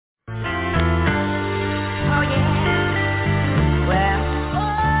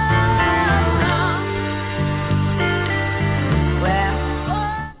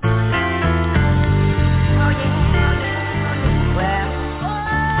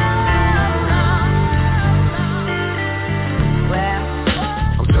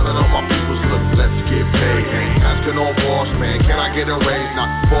I get a raise?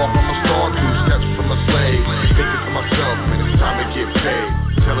 Not far from a star, 2 steps from a slave. Thinking to myself, man, it's time to get paid.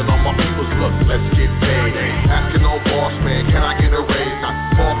 Telling all my peoples, look, let's get paid. Asking old boss, man, can I get a raise? Not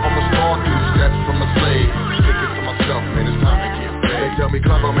far from a star, 2 steps from a slave. Thinking to myself, man, it's time to get paid. They tell me,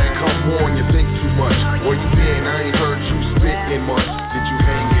 clever man, come on, you think too much. Where you been? I ain't heard you spit in months. Did you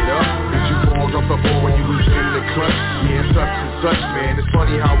hang it up? Did you fall off the ball when you was in the clutch? Yeah, such and such, man. It's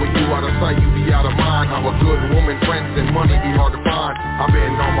funny how when you out of sight, you be out of mind. How a good woman, friends, and money be hard to find. I've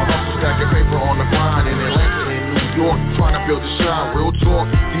been on my hustle, stacking paper on the grind in Atlanta and New York, trying to build a shine. Real talk,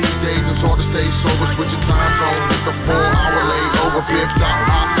 these days it's hard to stay sober. Switching time zones with the 4-hour layover. Flips out,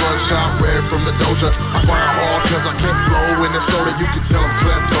 hot bloodshot, red from the doja. I grind hard cause I can't flow in the soda. You can tell I'm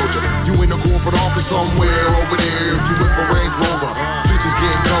Clem told you. You in the corporate office somewhere over there. If you with a Range Rover, this is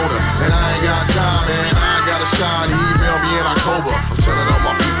getting colder. And I ain't got time, man, I gotta shine. He emailed me in October. I'm telling all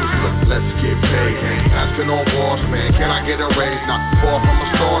my people, look, let's get paid. Asking all boss, man, can I get a raise? Not far from a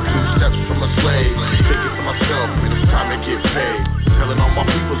star, 2 steps from a slave. Thinking to myself, man, it's time to get paid. Telling all my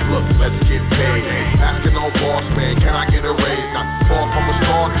people, look, let's get paid. Asking all boss, man, can I get a raise? Not far from a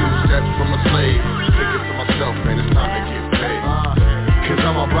star, 2 steps from a slave. Thinking to myself, man, it's time to get paid. Cause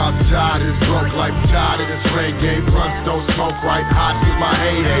I'm about tired of this broke life, tired of this reggae. Blunts don't smoke right, hot is my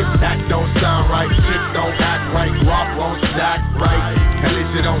heyday. Act don't sound right, shit don't act right, guap won't stack right. At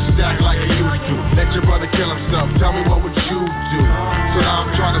least it don't stack like it used to. Let your brother kill himself, tell me what would you do? So now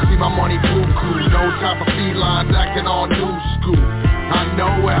I'm trying to see my money buku. No time for felines acting all new school. I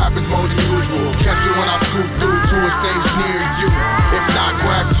know what happens more than usual. Catch you when I scoop through to a stage near you. If not,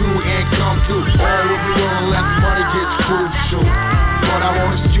 grab 2 and come through. All will be on unless money gets crucial. But I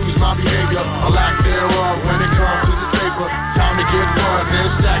won't excuse my behavior, a lack thereof when it comes to the paper. Time to get buzzed and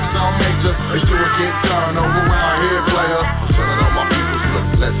stack some major. Let's do it, get done, over around here, player. I'm telling all my people, look,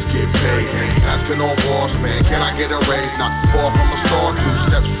 let's get paid. Asking all boss, man, can I get a raise? Not far from a star, 2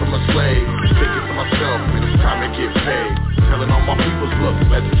 steps from a slave. Thinking to myself, man, it's time to get paid. Telling all my people, look,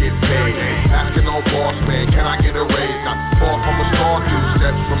 let's get paid. Asking all boss, man, can I get a raise? Not far from a star, 2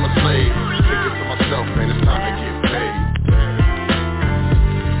 steps from a slave. Thinking to myself, man, it's time to get paid.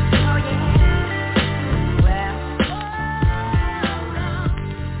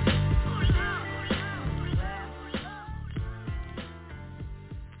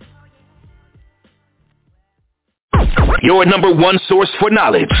 Your number 1 source for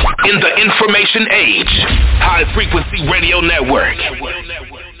knowledge in the information age. High Frequency Radio Network.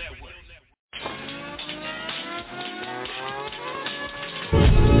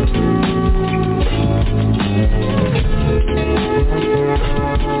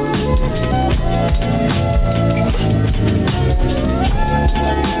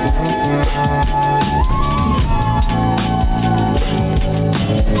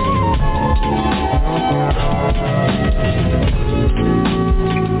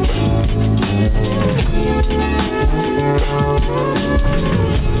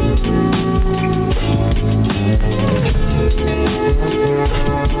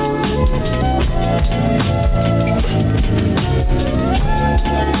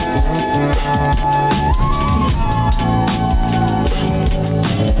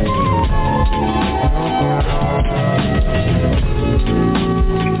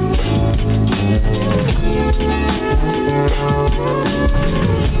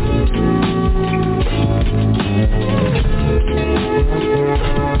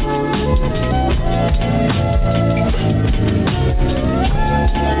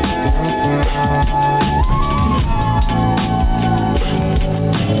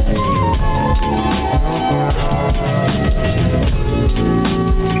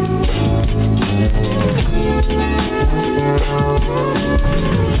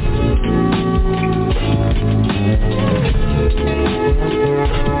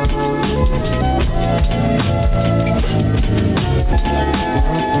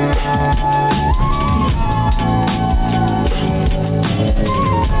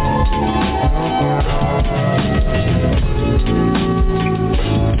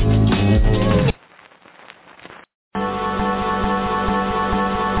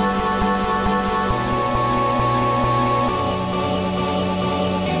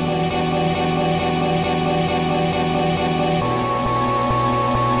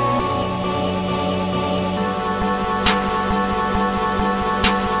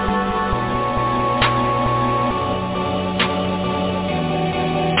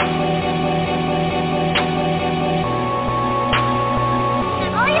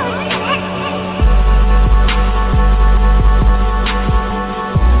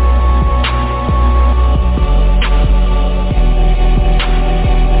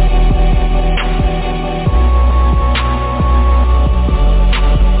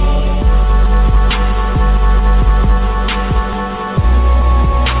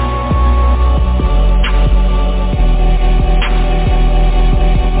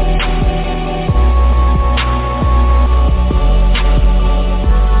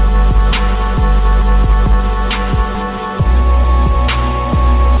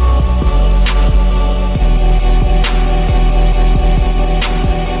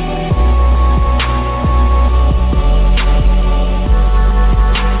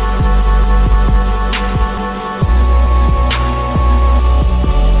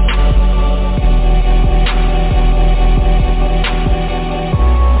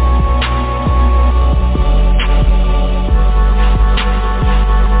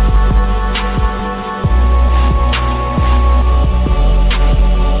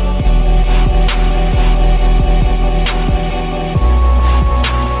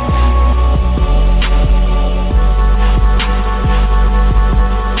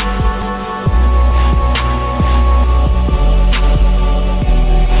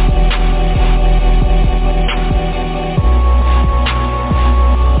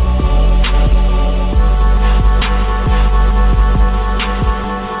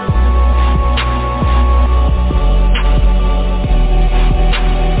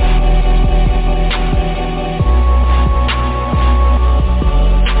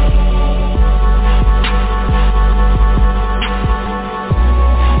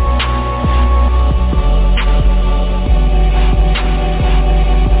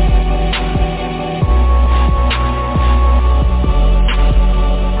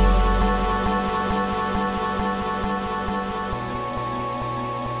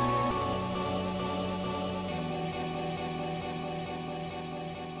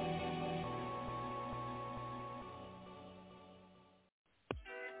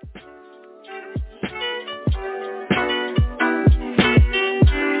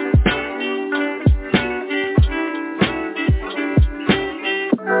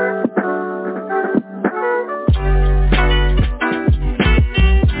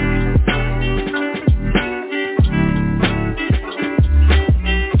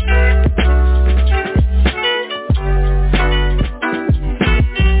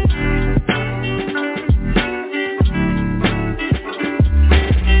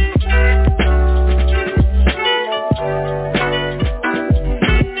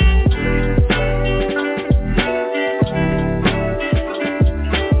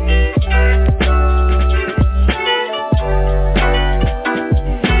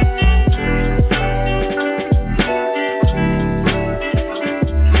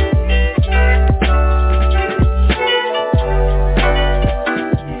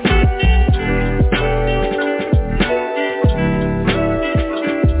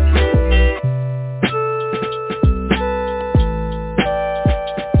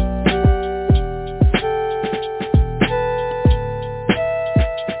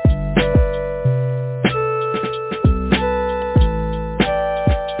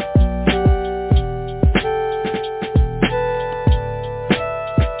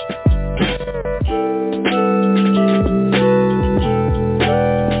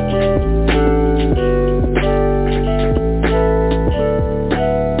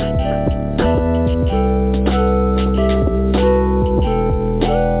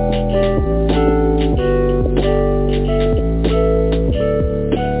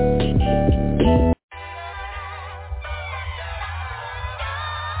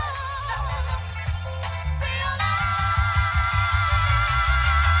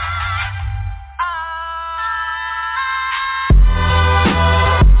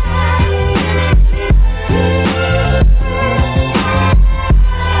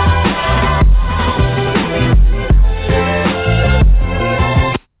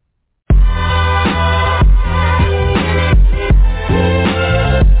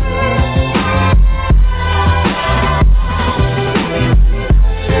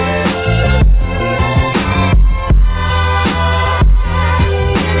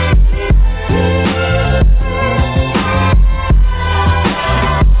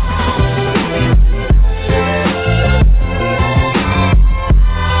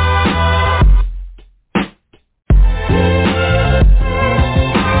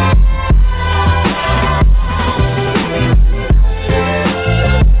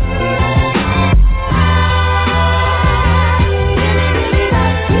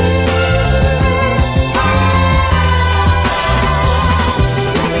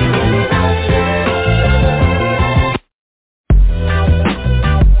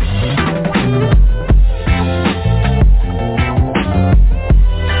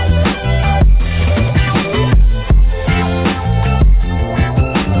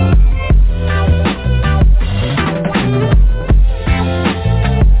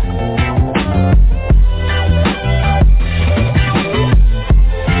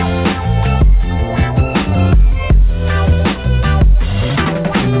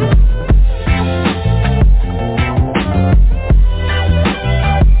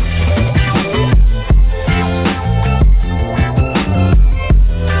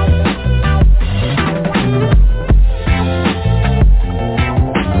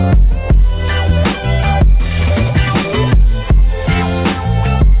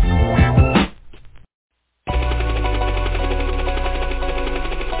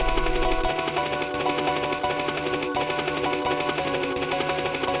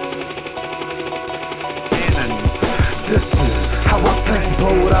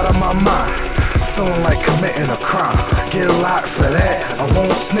 blowed out of my mind. Feeling like committing a crime. Get a lot for that. I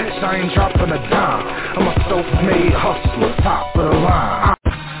won't snitch, I ain't dropping a dime. I'm a self-made hustler, top of the line.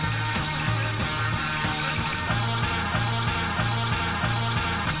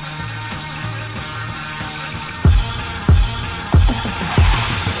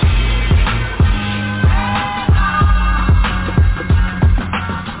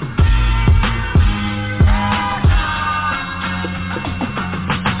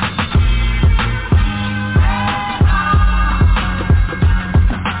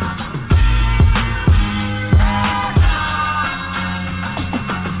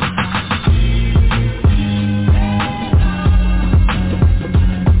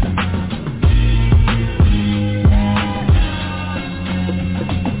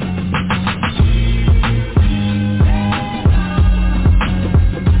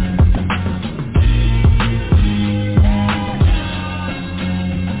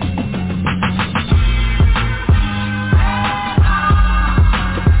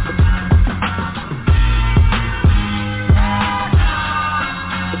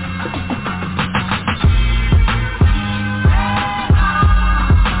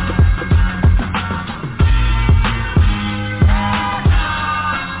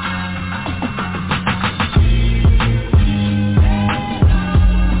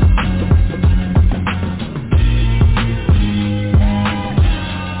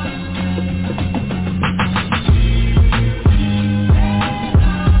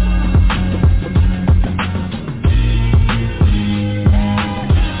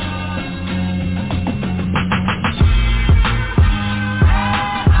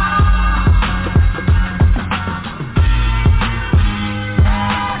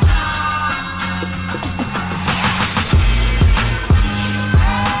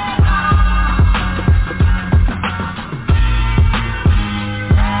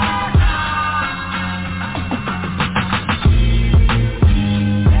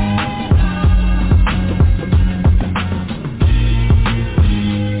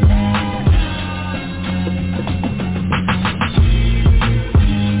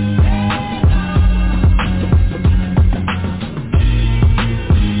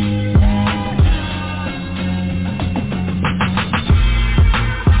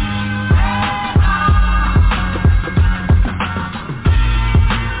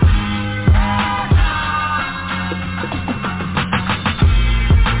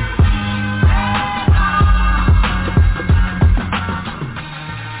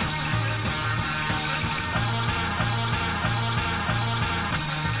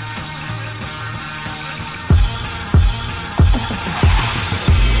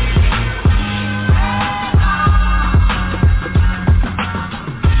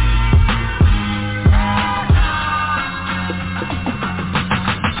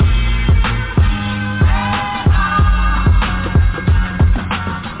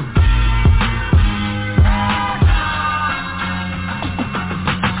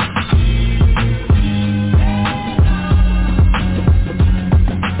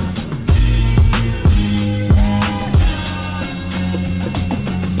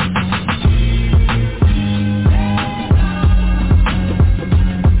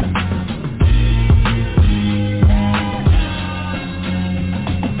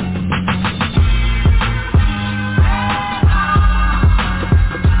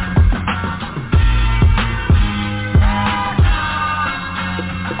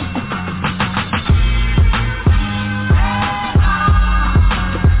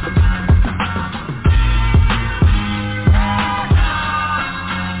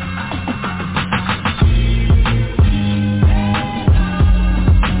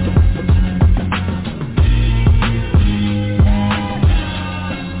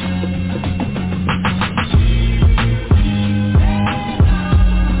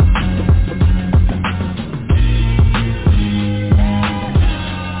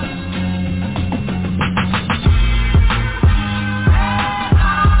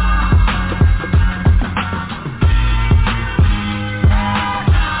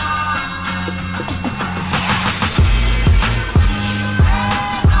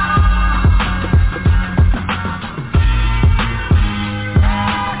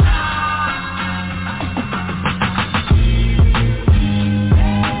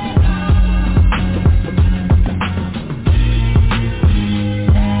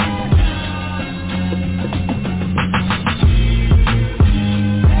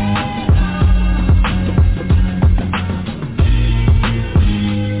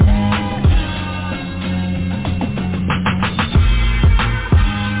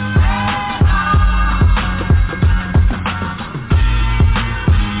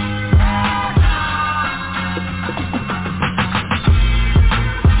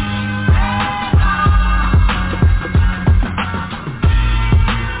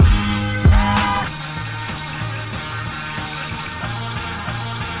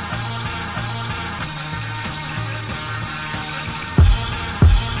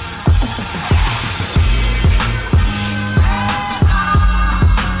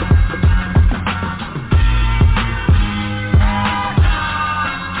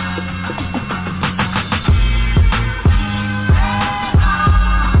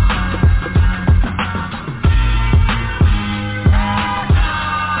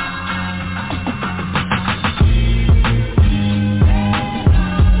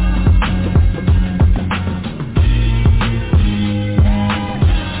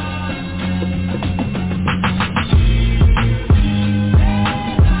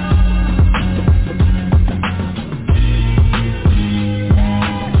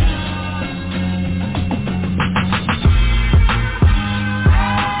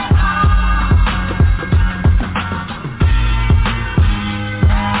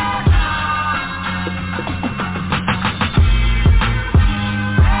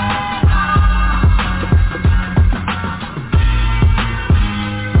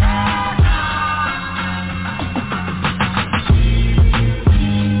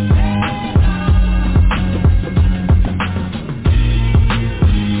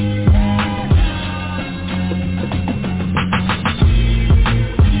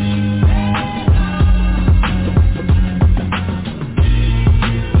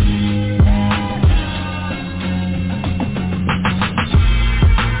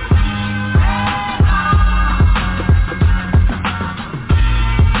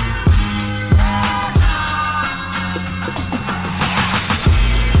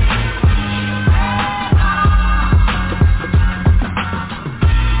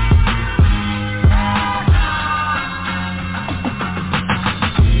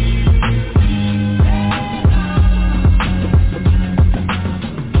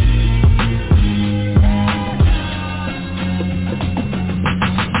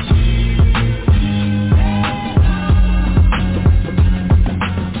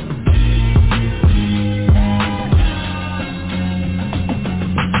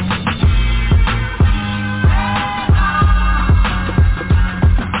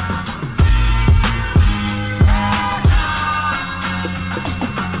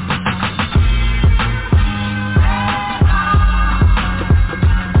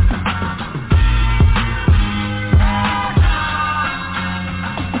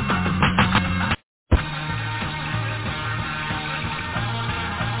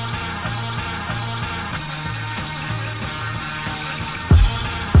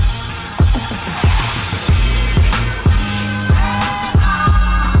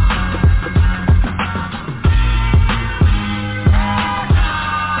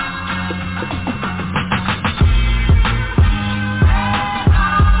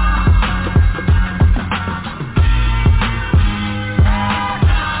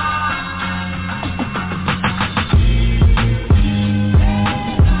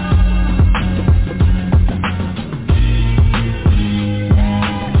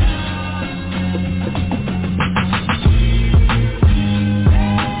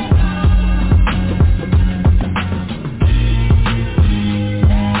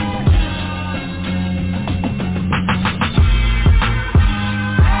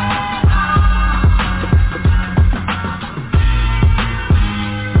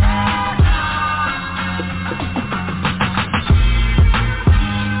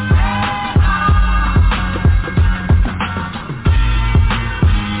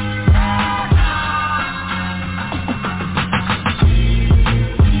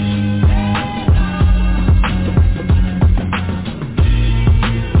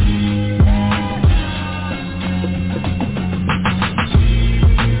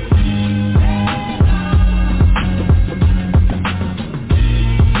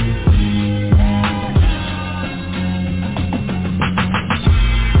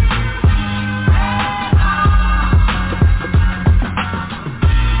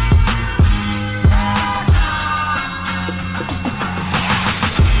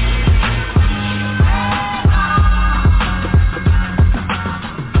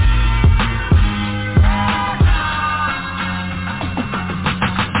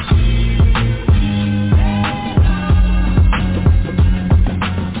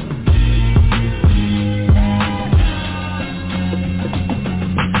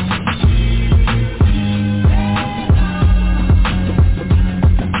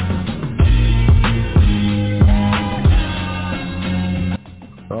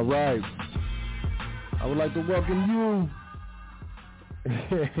 All right. I would like to welcome you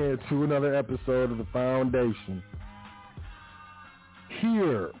to another episode of The Foundation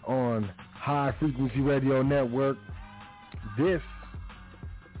here on High Frequency Radio Network. This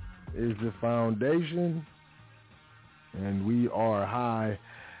is The Foundation, and we are High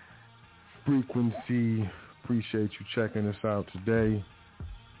Frequency. Appreciate you checking us out today.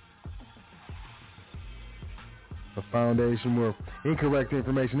 The Foundation, where incorrect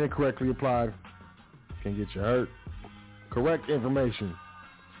information incorrectly applied can get you hurt. Correct information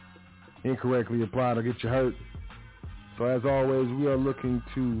incorrectly applied will get you hurt. So as always, we are looking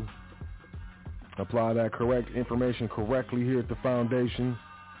to apply that correct information correctly here at the Foundation.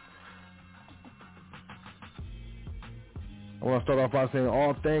 I want to start off by saying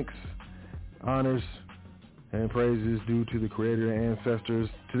all thanks, honors, and praises due to the Creator and ancestors.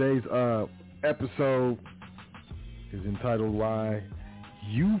 Today's episode is entitled Why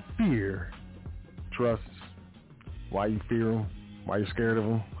You Fear Trusts. Why you fear them, why you're scared of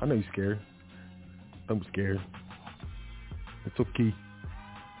them. I know you're scared. Don't be scared. It's okay.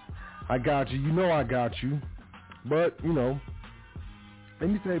 I got you. You know I got you. But, let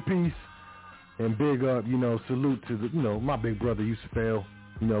me say peace and big up, salute to my big brother Yusuf L,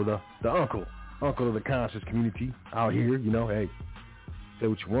 the uncle of the conscious community out here, hey, say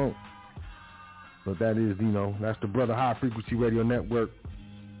what you want. But that is, that's the brother High Frequency Radio Network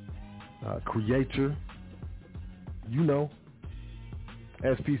creator,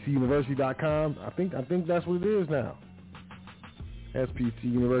 SPCUniversity.com. I think that's what it is now.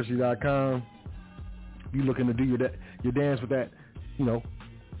 SPCUniversity.com. You looking to do your dance with that,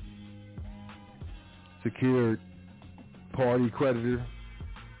 secured party creditor.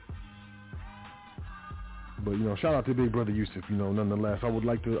 But, shout out to Big Brother Yusuf, nonetheless. I would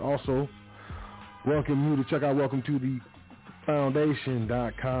like to also welcome you to check out Welcome to the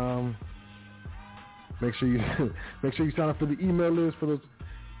Foundation.com. Make sure you sign up for the email list for those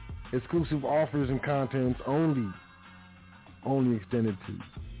exclusive offers and contents only extended to,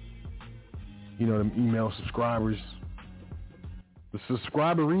 them email subscribers. The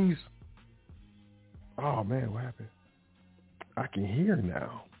subscriberies. Oh man, what happened? I can hear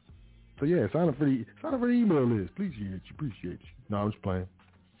now. So yeah, sign up for the email list. Please, appreciate you. No, I'm just playing.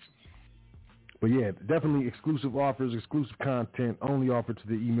 But yeah, definitely exclusive offers, exclusive content only offered to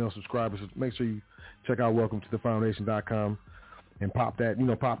the email subscribers. So make sure you check out welcome to the foundation.com and pop that in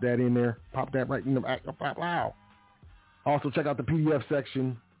there. Pop that right in the wow. Also check out the PDF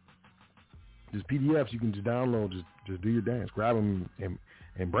section. Just PDFs you can just download, just do your dance. Grab them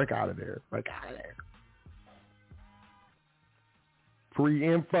and break out of there. Free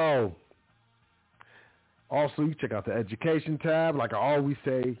info. Also, you check out the education tab. Like I always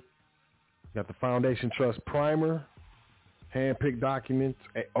say, you got the Foundation Trust Primer, hand-picked documents,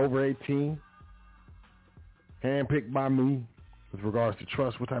 over 18, hand-picked by me with regards to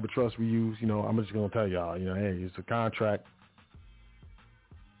trust, what type of trust we use. I'm just going to tell y'all, hey, it's a contract.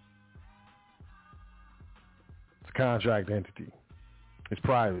 It's a contract entity. It's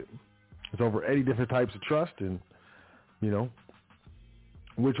private. It's over 80 different types of trust, and,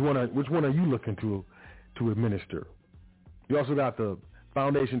 which one are you looking to administer? You also got the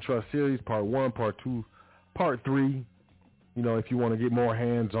Foundation Trust Series, Part 1, Part 2, Part 3. If you want to get more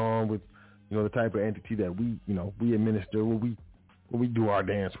hands-on with, the type of entity that we administer, what we do our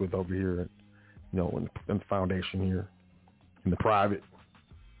dance with over here, in the Foundation here, in the private.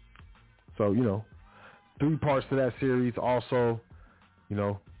 So, 3 parts to that series. Also, we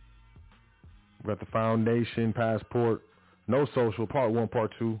got the Foundation Passport, No Social, Part 1,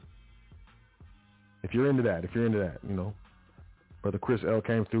 Part 2. If you're into that, Brother Chris L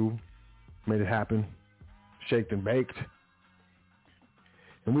came through, made it happen, shaked and baked.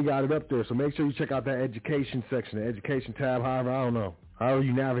 And we got it up there. So make sure you check out that education section, the education tab, however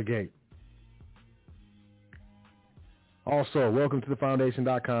you navigate. Also, welcome to the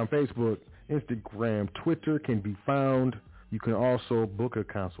foundation.com, Facebook, Instagram, Twitter can be found. You can also book a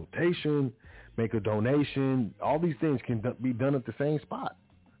consultation, make a donation. All these things can be done at the same spot.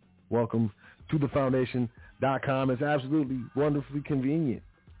 Welcome to the foundation.com. It's absolutely wonderfully convenient.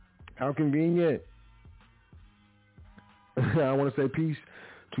 How convenient? I want to say peace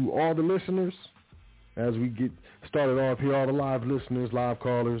to all the listeners as we get started off here. All the live listeners, live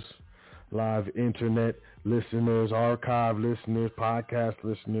callers, live internet listeners, archive listeners, podcast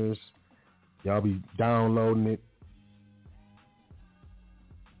listeners. Y'all be downloading it.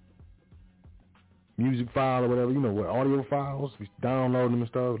 Music file or whatever, audio files. We download them and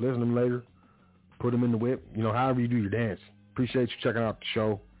stuff, listen to them later, put them in the whip, however you do your dance. Appreciate you checking out the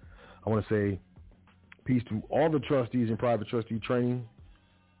show. I want to say peace to all the trustees in private trustee training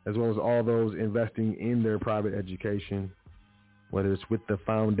as well as all those investing in their private education, whether it's with the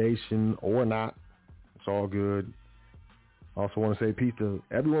foundation or not. It's all good. Also want to say peace to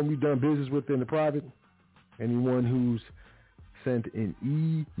everyone we've done business with in the private, anyone who's sent an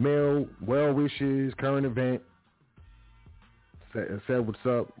email, well wishes, current event, said what's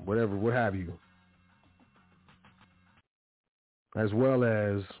up, whatever, what have you. As well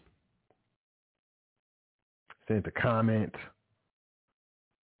as sent a comment,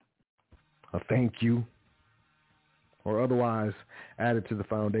 a thank you, or otherwise added to the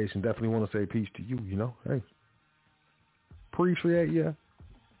foundation. Definitely want to say peace to you, you know. Hey, appreciate you.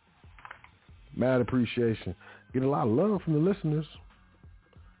 Mad appreciation. Get a lot of love from the listeners.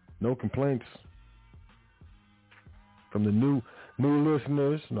 No complaints. From the new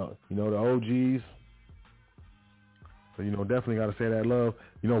listeners, no, you know, the OGs. So, you know, definitely got to say that love.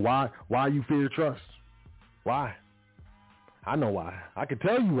 You know, why you fear trust? Why? I know why. I can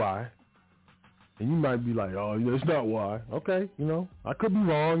tell you why. And you might be like, oh, it's not why. Okay, you know, I could be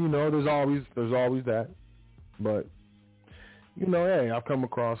wrong. You know, there's always that. But, you know, hey, I've come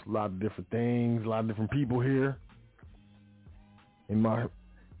across a lot of different things, a lot of different people here in my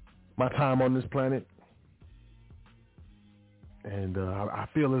time on this planet. And I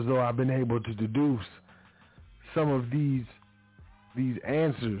feel as though I've been able to deduce some of these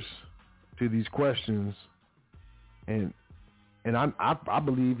answers to these questions. And I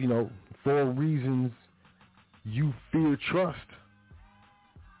believe, you know, 4 reasons you fear trust.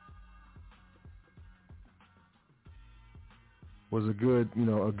 Was a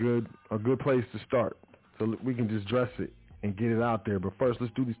good place to start. So we can just dress it and get it out there. But first,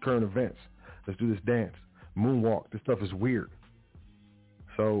 let's do these current events. Let's do this dance, moonwalk. This stuff is weird.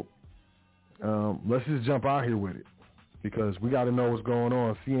 So let's just jump out here with it because we got to know what's going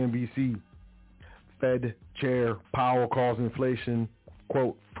on. CNBC, Fed Chair Powell calls inflation,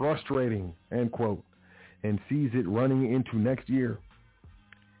 quote, frustrating, end quote, and sees it running into next year.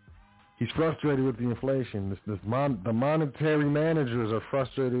 He's frustrated with the inflation. The monetary managers are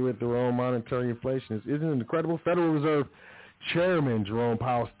frustrated with their own monetary inflation. Isn't it incredible? Federal Reserve Chairman Jerome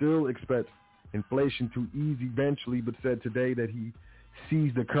Powell still expects inflation to ease eventually, but said today that he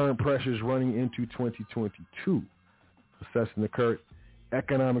sees the current pressures running into 2022. Assessing the current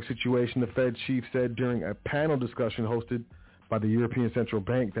economic situation, the Fed chief said during a panel discussion hosted by the European Central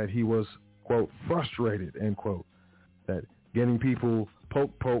Bank that he was, quote, frustrated, end quote, that getting people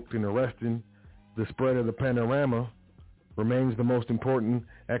poked and arresting the spread of the panorama remains the most important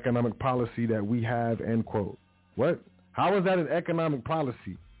economic policy that we have, end quote. What? How is that an economic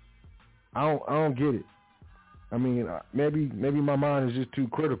policy? I don't get it. I mean, maybe my mind is just too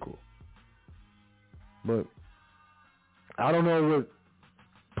critical. But I don't know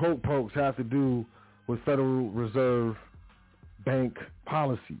what pokes have to do with Federal Reserve Bank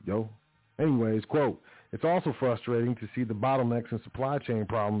policy, yo. Anyways, quote, it's also frustrating to see the bottlenecks and supply chain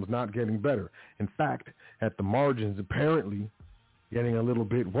problems not getting better. In fact, at the margins, apparently getting a little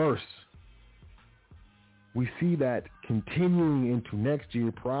bit worse. We see that continuing into next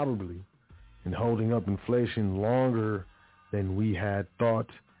year probably and holding up inflation longer than we had thought,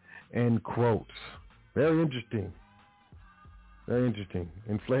 end quote. Very interesting. Very interesting.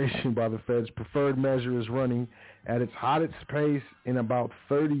 Inflation by the Fed's preferred measure is running at its hottest pace in about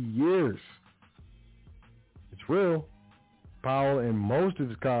 30 years. It's real. Powell and most of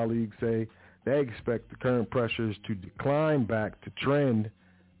his colleagues say they expect the current pressures to decline back to trend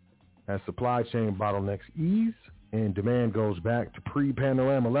as supply chain bottlenecks ease and demand goes back to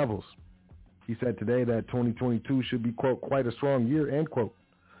pre-panorama levels. He said today that 2022 should be, quote, quite a strong year, end quote,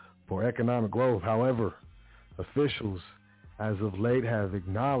 for economic growth. However, officials as of late have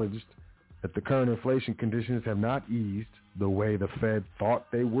acknowledged that the current inflation conditions have not eased the way the Fed thought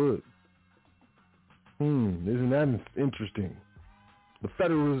they would. Isn't that interesting? The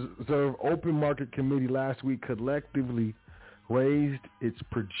Federal Reserve Open Market Committee last week collectively raised its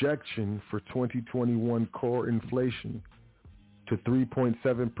projection for 2021 core inflation to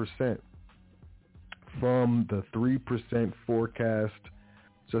 3.7% from the 3% forecast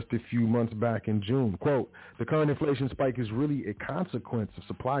just a few months back in June. Quote, the current inflation spike is really a consequence of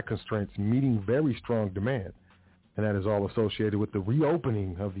supply constraints meeting very strong demand. And that is all associated with the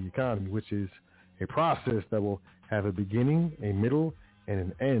reopening of the economy, which is a process that will have a beginning, a middle, and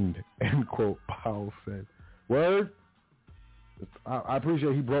an end, end quote, Powell said. Word? I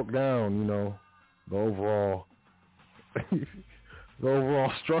appreciate he broke down, you know, the overall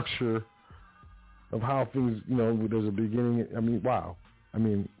structure of how things, you know, there's a beginning. I mean, wow. I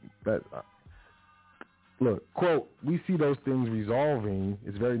mean, that, look, quote, we see those things resolving.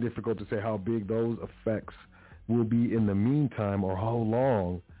 It's very difficult to say how big those effects will be in the meantime or how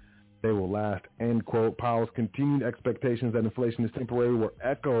long they will last, end quote. Powell's continued expectations that inflation is temporary were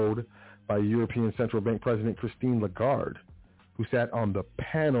echoed by European Central Bank President Christine Lagarde, who sat on the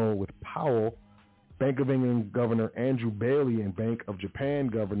panel with Powell, Bank of England Governor Andrew Bailey, and Bank of Japan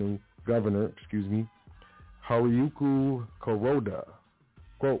Governor Haruki Kuroda.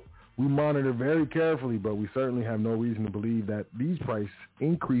 Quote, we monitor very carefully, but we certainly have no reason to believe that these price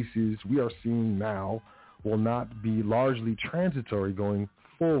increases we are seeing now will not be largely transitory going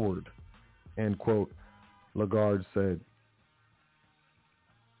forward, end quote, Lagarde said.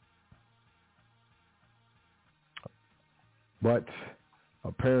 But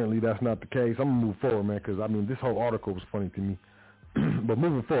apparently that's not the case. I'm going to move forward, man, because, I mean, this whole article was funny to me. But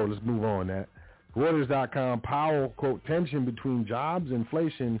moving forward, let's move on that. Reuters.com, Powell, quote, tension between jobs and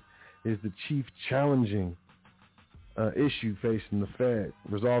inflation is the chief challenging issue facing the Fed.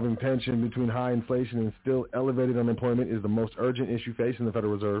 Resolving tension between high inflation and still elevated unemployment is the most urgent issue facing the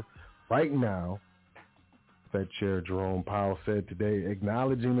Federal Reserve right now, Fed Chair Jerome Powell said today,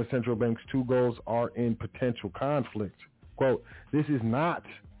 acknowledging the central bank's two goals are in potential conflict. Quote, this is not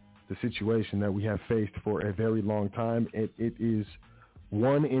the situation that we have faced for a very long time. It is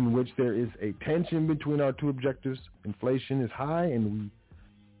one in which there is a tension between our two objectives. Inflation is high and we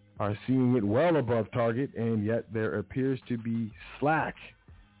are seeing it well above target, and yet there appears to be slack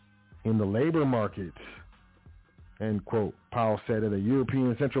in the labor market, end quote, Powell said at a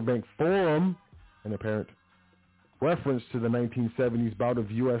European Central Bank forum, an apparent reference to the 1970s bout of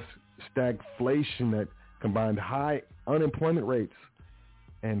U.S. stagflation that combined high unemployment rates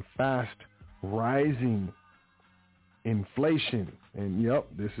and fast rising inflation. And yep,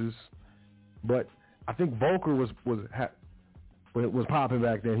 this is, but I think Volcker was popping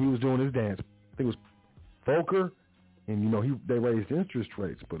back then. He was doing his dance. I think it was Volcker, and you know they raised interest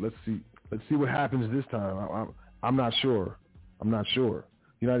rates. But let's see what happens this time. I'm not sure. The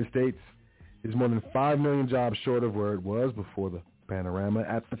United States is more than 5 million jobs short of where it was before the panorama.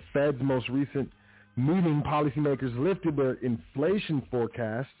 At the Fed's most recent meeting, policymakers lifted their inflation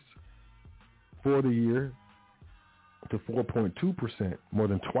forecasts for the year to 4.2%, more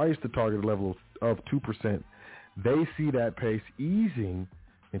than twice the target level of 2%. They see that pace easing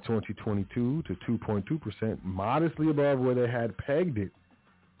in 2022 to 2.2%, modestly above where they had pegged it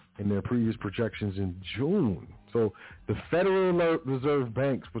in their previous projections in June. So the Federal Reserve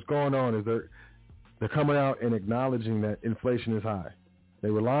banks, what's going on is they're coming out and acknowledging that inflation is high. They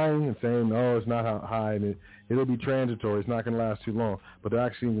were lying and saying, no, it's not high, and it'll be transitory. It's not going to last too long. But they're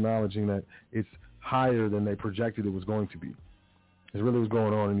actually acknowledging that it's higher than they projected it was going to be. It's really what's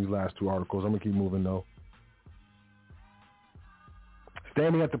going on in these last two articles. I'm going to keep moving, though.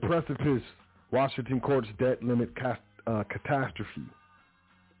 Standing at the precipice, Washington court's debt limit catastrophe.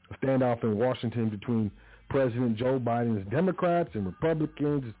 A standoff in Washington between President Joe Biden's Democrats and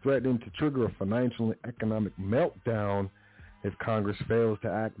Republicans is threatening to trigger a financial and economic meltdown if Congress fails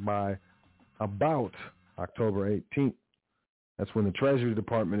to act by about October 18th. That's when the Treasury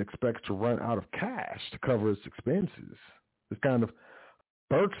Department expects to run out of cash to cover its expenses. This kind of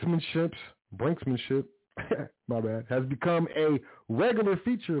brinksmanship, my bad, has become a regular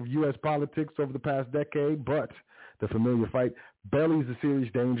feature of U.S. politics over the past decade, but the familiar fight bellies the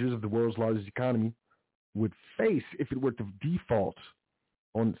serious dangers of the world's largest economy would face if it were to default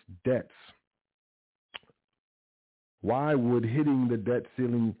on its debts. Why would hitting the debt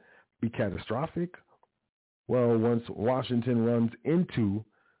ceiling be catastrophic? Well, once Washington runs into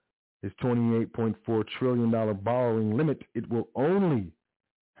its $28.4 trillion borrowing limit, it will only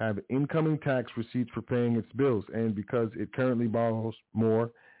have incoming tax receipts for paying its bills. And because it currently borrows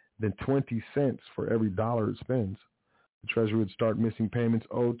more than 20 cents for every dollar it spends, the Treasury would start missing payments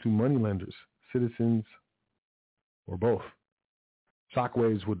owed to moneylenders, citizens, or both.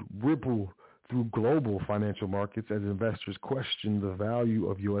 Shockwaves would ripple through global financial markets as investors question the value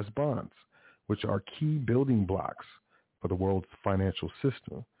of U.S. bonds, which are key building blocks for the world's financial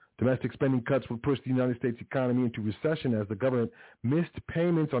system. Domestic spending cuts would push the United States economy into recession as the government missed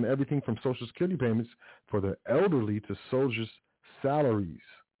payments on everything from Social Security payments for the elderly to soldiers' salaries.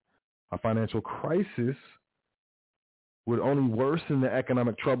 A financial crisis would only worsen the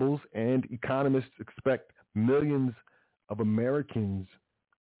economic troubles, and economists expect millions of Americans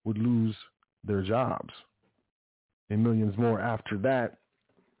would lose their jobs, and millions more after that.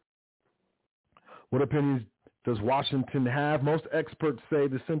 What opinions does Washington have? Most experts say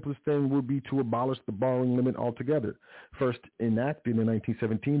the simplest thing would be to abolish the borrowing limit altogether. First enacted in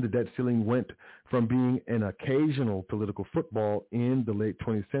 1917, the debt ceiling went from being an occasional political football in the late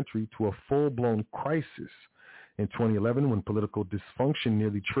 20th century to a full-blown crisis in 2011 when political dysfunction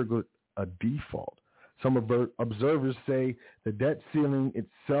nearly triggered a default. Some observers say the debt ceiling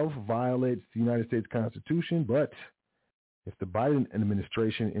itself violates the United States Constitution, but if the Biden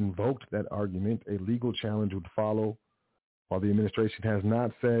administration invoked that argument, a legal challenge would follow. While the administration has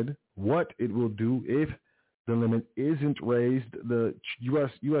not said what it will do if the limit isn't raised, the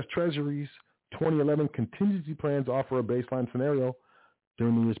U.S. Treasury's 2011 contingency plans offer a baseline scenario.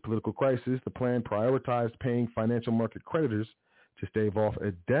 During the year's political crisis, the plan prioritized paying financial market creditors to stave off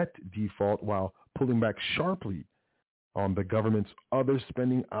a debt default while pulling back sharply on the government's other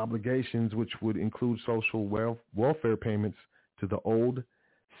spending obligations, which would include social welfare payments to the old,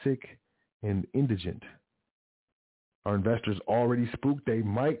 sick, and indigent. Are investors already spooked? They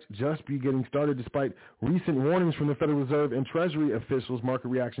might just be getting started despite recent warnings from the Federal Reserve and Treasury officials. Market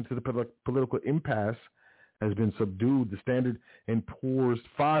reaction to the political impasse has been subdued. The Standard & Poor's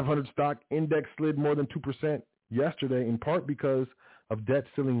 500 stock index slid more than 2% yesterday, in part because of debt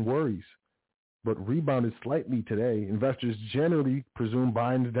ceiling worries, but rebounded slightly today. Investors generally presume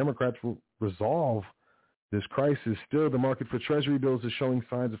Biden's Democrats will resolve this crisis. Still, the market for Treasury bills is showing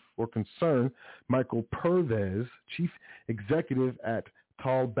signs for concern. Michael Purves, chief executive at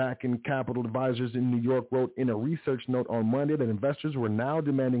Tallbacken Capital Advisors in New York, wrote in a research note on Monday that investors were now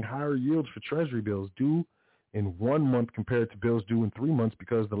demanding higher yields for Treasury bills due in 1 month compared to bills due in 3 months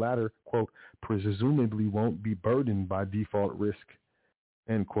because the latter, quote, presumably won't be burdened by default risk,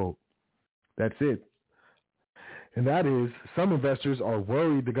 end quote. That's it. And that is, some investors are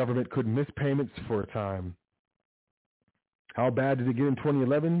worried the government could miss payments for a time. How bad did it get in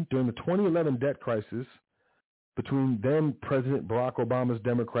 2011? During the 2011 debt crisis between then President Barack Obama's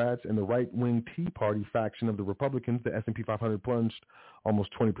Democrats and the right-wing Tea Party faction of the Republicans, the S&P 500 plunged almost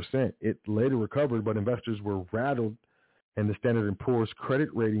 20%. It later recovered, but investors were rattled, and the Standard & Poor's credit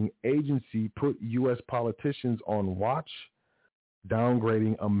rating agency put U.S. politicians on watch,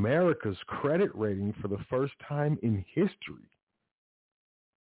 downgrading America's credit rating for the first time in history.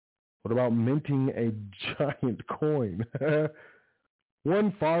 What about minting a giant coin?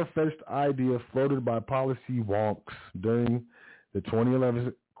 One far-fetched idea floated by policy wonks during the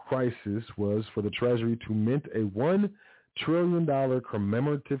 2011 crisis was for the Treasury to mint a $1 trillion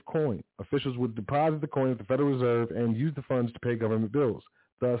commemorative coin. Officials would deposit the coin at the Federal Reserve and use the funds to pay government bills,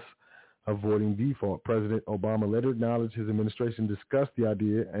 thus avoiding default. President Obama later acknowledged his administration discussed the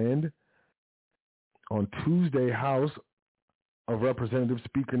idea, and on Tuesday, House of Representatives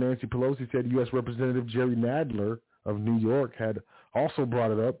Speaker Nancy Pelosi said U.S. Representative Jerry Nadler of New York had also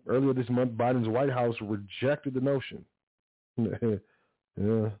brought it up. Earlier this month, Biden's White House rejected the notion.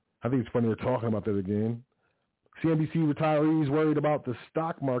 Yeah, I think it's funny we're talking about that again. CNBC retirees worried about the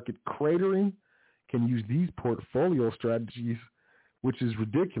stock market cratering can use these portfolio strategies, which is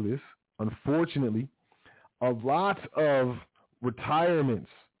ridiculous. Unfortunately, a lot of retirements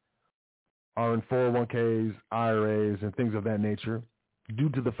are in 401ks, IRAs, and things of that nature due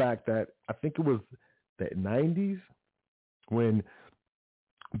to the fact that I think it was the 90s when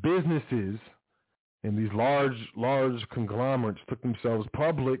businesses and these large conglomerates took themselves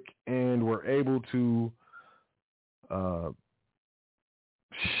public and were able to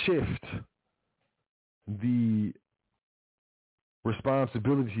shift the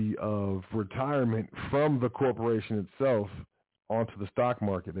responsibility of retirement from the corporation itself onto the stock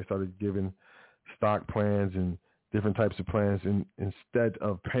market. They started giving stock plans and different types of plans instead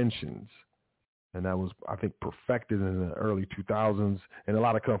of pensions. And that was, I think, perfected in the early 2000s, and a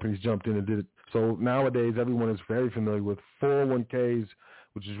lot of companies jumped in and did it. So nowadays, everyone is very familiar with 401ks,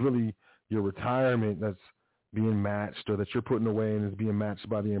 which is really your retirement that's being matched or that you're putting away and is being matched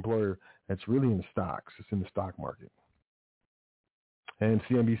by the employer. That's really in the stocks. It's in the stock market. And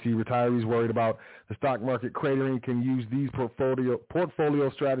CNBC retirees worried about the stock market cratering can use these portfolio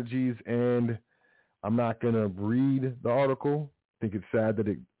strategies. And I'm not going to read the article. I think it's sad that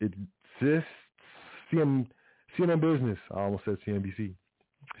it exists. CNN Business. I almost said CNBC.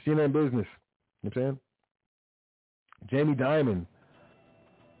 CNN Business. You know what I'm saying? Jamie Dimon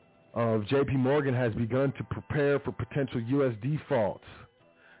of J.P. Morgan has begun to prepare for potential U.S. defaults.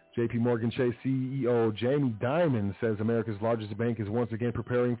 J.P. Morgan Chase CEO Jamie Dimon says America's largest bank is once again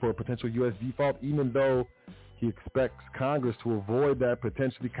preparing for a potential U.S. default, even though he expects Congress to avoid that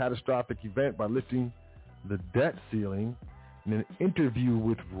potentially catastrophic event by lifting the debt ceiling. In an interview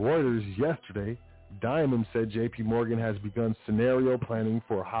with Reuters yesterday, Dimon said J.P. Morgan has begun scenario planning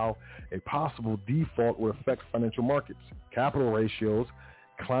for how a possible default would affect financial markets, capital ratios,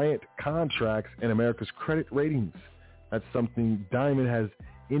 client contracts, and America's credit ratings. That's something Dimon has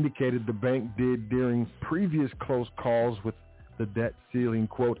indicated the bank did during previous close calls with the debt ceiling.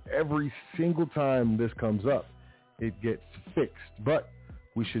 Quote, every single time this comes up, it gets fixed. But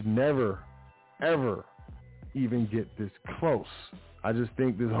we should never, ever even get this close. I just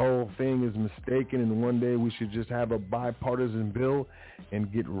think this whole thing is mistaken, and one day we should just have a bipartisan bill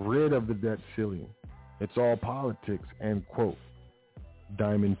and get rid of the debt ceiling. It's all politics, end quote.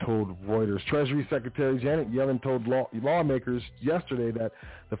 Diamond told Reuters. Treasury Secretary Janet Yellen told lawmakers yesterday that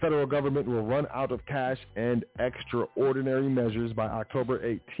the federal government will run out of cash and extraordinary measures by October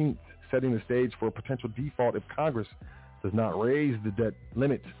 18th, setting the stage for a potential default if Congress does not raise the debt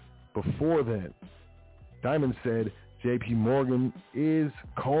limit before then. Diamond said J.P. Morgan is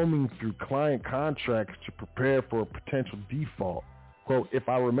combing through client contracts to prepare for a potential default. Quote, if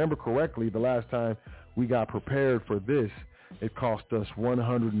I remember correctly, the last time we got prepared for this, it cost us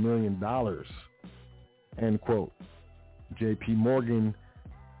 $100 million, end quote. J.P. Morgan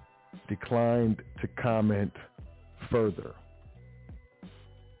declined to comment further.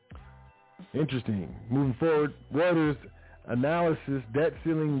 Interesting. Moving forward, Reuters analysis, debt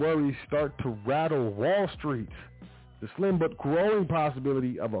ceiling worries start to rattle Wall Street. The slim but growing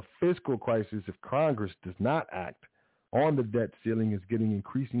possibility of a fiscal crisis if Congress does not act on the debt ceiling is getting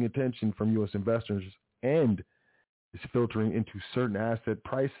increasing attention from U.S. investors and is filtering into certain asset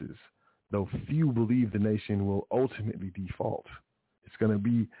prices, though few believe the nation will ultimately default. It's going to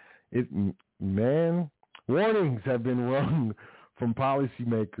be, warnings have been rung from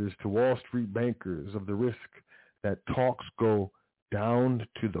policymakers to Wall Street bankers of the risk that talks go down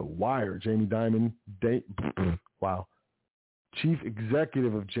to the wire. Jamie Dimon, Chief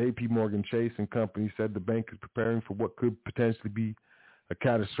executive of J.P. Morgan Chase and Company, said the bank is preparing for what could potentially be a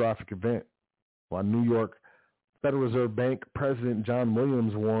catastrophic event, while New York Federal Reserve Bank President John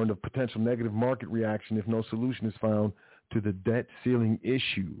Williams warned of potential negative market reaction if no solution is found to the debt ceiling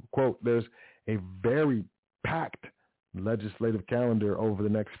issue. Quote, there's a very packed legislative calendar over the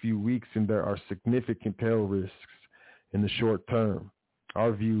next few weeks, and there are significant tail risks in the short term.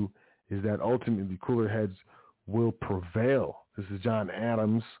 Our view is that ultimately cooler heads will prevail. This is John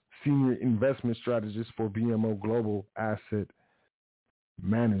Adams, senior investment strategist for BMO Global Asset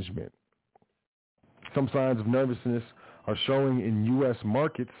Management. Some signs of nervousness are showing in U.S.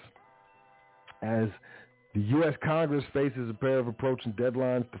 markets as the U.S. Congress faces a pair of approaching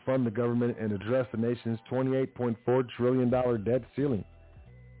deadlines to fund the government and address the nation's $28.4 trillion debt ceiling.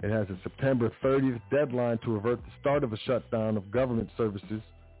 It has a September 30th deadline to avert the start of a shutdown of government services.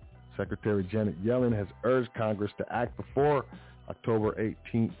 Secretary Janet Yellen has urged Congress to act before October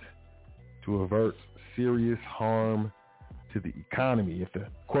 18th to avert serious harm to the economy. If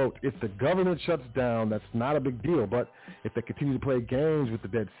the government shuts down, that's not a big deal, but if they continue to play games with the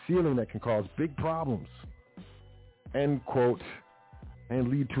debt ceiling, that can cause big problems, end quote, and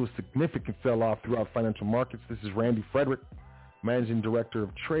lead to a significant sell-off throughout financial markets. This is Randy Frederick, Managing Director of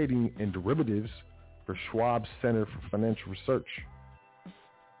Trading and Derivatives for Schwab Center for Financial Research.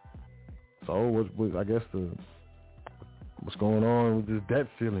 So what's going on with this debt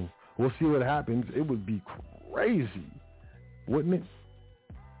ceiling? We'll see what happens. It would be crazy, wouldn't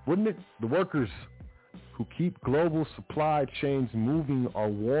it? The workers who keep global supply chains moving are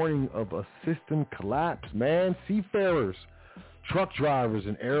warning of a system collapse. Man, seafarers, truck drivers,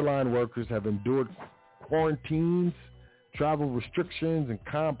 and airline workers have endured quarantines, travel restrictions, and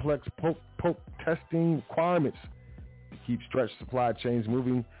complex poke testing requirements to keep stretched supply chains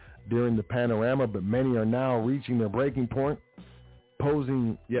moving during the panorama, but many are now reaching their breaking point,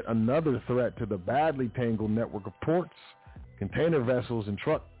 posing yet another threat to the badly tangled network of ports, container vessels, and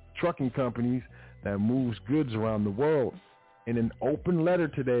trucking companies that moves goods around the world. In an open letter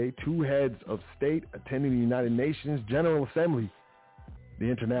today, two heads of state attending the United Nations General Assembly, the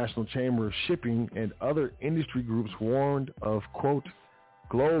International Chamber of Shipping, and other industry groups warned of, quote,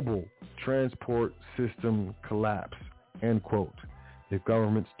 global transport system collapse, end quote. If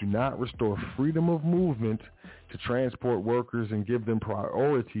governments do not restore freedom of movement to transport workers and give them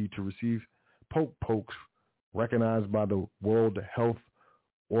priority to receive pokes recognized by the World Health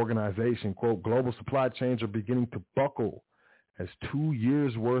Organization, quote, global supply chains are beginning to buckle as 2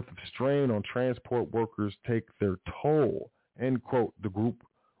 years worth of strain on transport workers take their toll, end quote, the group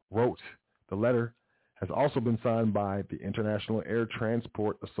wrote. The letter has also been signed by the International Air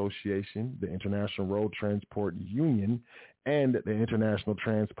Transport Association, the International Road Transport Union, and the International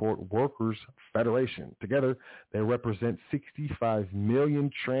Transport Workers Federation. Together, they represent 65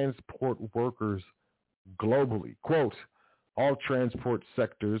 million transport workers globally. Quote, all transport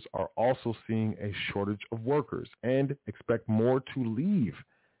sectors are also seeing a shortage of workers and expect more to leave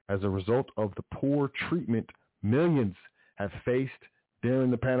as a result of the poor treatment millions have faced during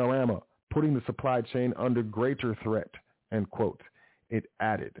the panorama, putting the supply chain under greater threat, end quote. It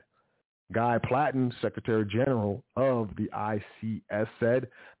added, Guy Platten, Secretary General of the ICS, said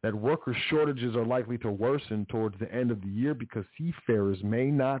that worker shortages are likely to worsen towards the end of the year because seafarers may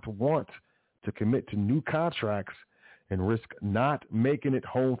not want to commit to new contracts and risk not making it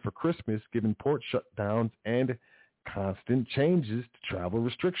home for Christmas given port shutdowns and constant changes to travel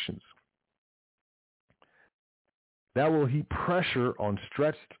restrictions. That will heap pressure on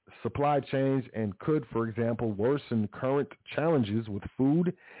stretched supply chains and could, for example, worsen current challenges with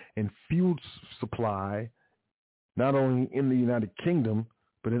food and fuel supply, not only in the United Kingdom,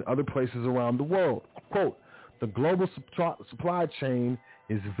 but in other places around the world. Quote, the global supply chain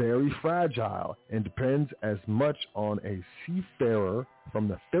is very fragile and depends as much on a seafarer from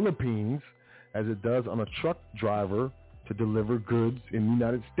the Philippines as it does on a truck driver to deliver goods in the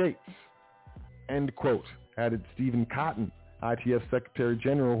United States. End quote. Added Stephen Cotton, ITF Secretary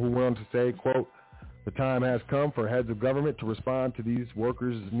General, who went on to say, quote, the time has come for heads of government to respond to these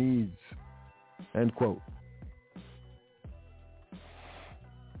workers' needs, end quote.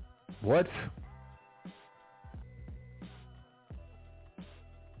 What?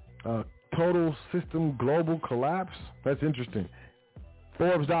 Total system global collapse? That's interesting.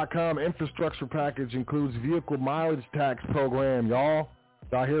 Forbes.com infrastructure package includes vehicle mileage tax program. Y'all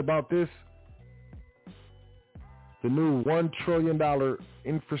hear about this? The new $1 trillion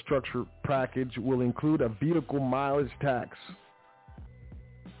infrastructure package will include a vehicle mileage tax.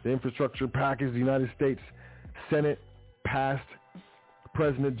 The infrastructure package, the United States Senate passed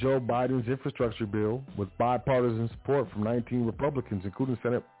President Joe Biden's infrastructure bill with bipartisan support from 19 Republicans, including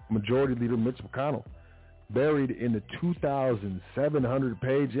Senate Majority Leader Mitch McConnell. Buried in the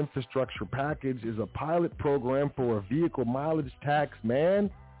 2,700-page infrastructure package is a pilot program for a vehicle mileage tax, man.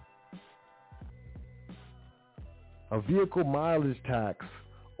 A vehicle mileage tax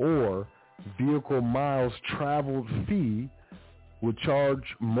or vehicle miles traveled fee would charge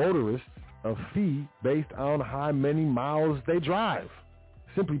motorists a fee based on how many miles they drive.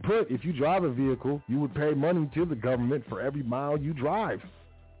 Simply put, if you drive a vehicle, you would pay money to the government for every mile you drive.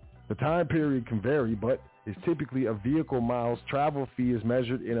 The time period can vary, but is typically a vehicle miles travel fee is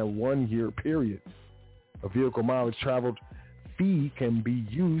measured in a 1-year period. A vehicle mileage traveled fee can be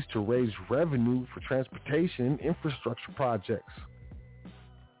used to raise revenue for transportation and infrastructure projects.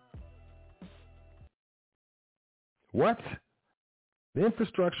 What? The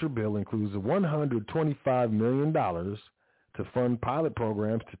infrastructure bill includes $125 million to fund pilot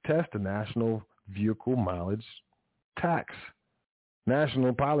programs to test the national vehicle mileage tax.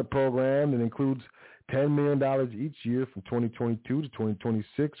 National pilot program that includes $10 million each year from 2022 to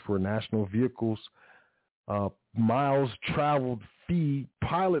 2026 for a national vehicles miles traveled fee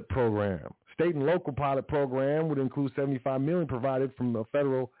pilot program. State and local pilot program would include $75 million provided from the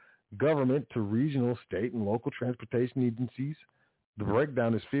federal government to regional, state, and local transportation agencies. The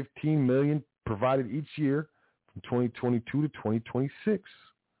breakdown is $15 million provided each year from 2022 to 2026.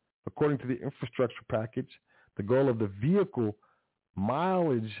 According to the infrastructure package, the goal of the vehicle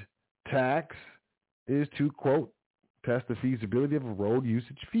mileage tax is to, quote, test the feasibility of a road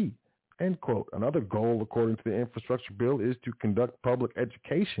usage fee, end quote. Another goal, according to the infrastructure bill, is to conduct public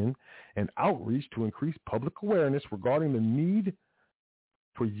education and outreach to increase public awareness regarding the need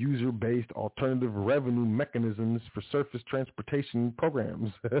for user-based alternative revenue mechanisms for surface transportation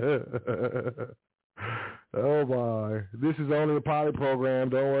programs. Oh, my. This is only a pilot program.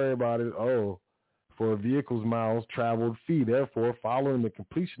 Don't worry about it. Oh, for a vehicle's miles traveled fee. Therefore, following the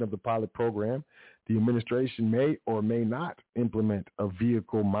completion of the pilot program, the administration may or may not implement a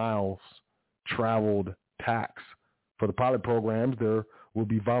vehicle miles traveled tax. For the pilot programs, there will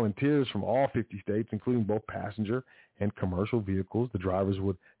be volunteers from all 50 states, including both passenger and commercial vehicles. The drivers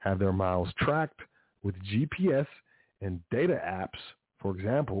would have their miles tracked with GPS and data apps, for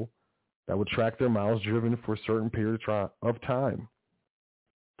example, that would track their miles driven for a certain period of time.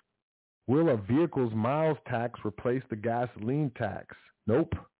 Will a vehicle's miles tax replace the gasoline tax?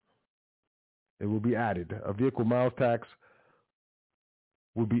 Nope. It will be added. A vehicle miles tax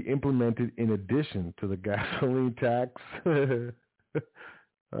will be implemented in addition to the gasoline tax.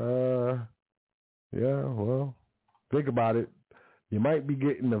 Yeah, well, think about it. You might be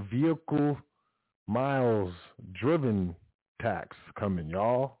getting a vehicle miles driven tax coming,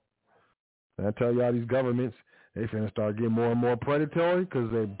 y'all. And I tell y'all, these governments, they finna start getting more and more predatory because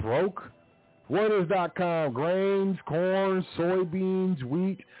they broke. Reuters.com, grains, corn, soybeans,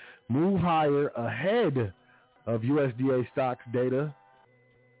 wheat move higher ahead of USDA stocks data.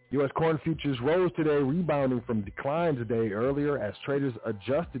 U.S. corn futures rose today, rebounding from declines a day earlier as traders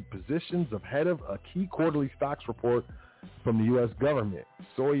adjusted positions ahead of a key quarterly stocks report from the U.S. government.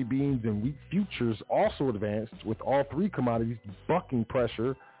 Soybeans and wheat futures also advanced, with all three commodities bucking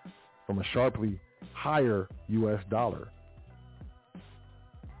pressure from a sharply higher U.S. dollar.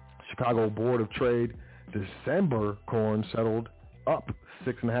 Chicago Board of Trade December corn settled up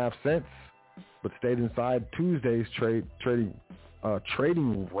 6.5 cents, but stayed inside Tuesday's trading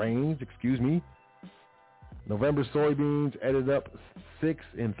range. November soybeans ended up 6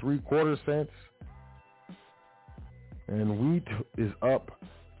 3/4 cents, and wheat is up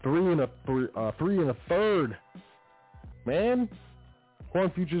 3 1/3. Man, corn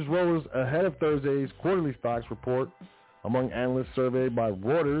futures rose ahead of Thursday's quarterly stocks report. Among analysts surveyed by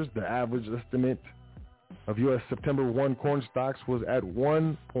Reuters, the average estimate of U.S. September 1 corn stocks was at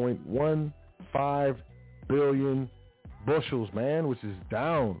 1.15 billion bushels, man, which is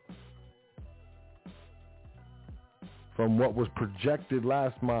down from what was projected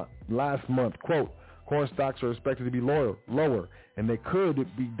last month. Quote, corn stocks are expected to be lower, and they could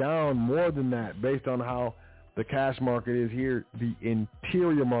be down more than that based on how the cash market is here. The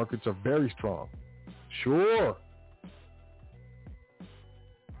interior markets are very strong. Sure.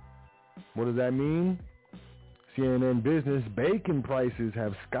 What does that mean? CNN Business, bacon prices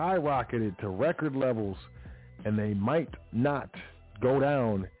have skyrocketed to record levels, and they might not go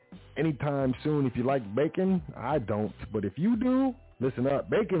down anytime soon. If you like bacon, I don't. But if you do, listen up.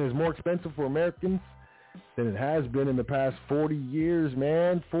 Bacon is more expensive for Americans than it has been in the past 40 years,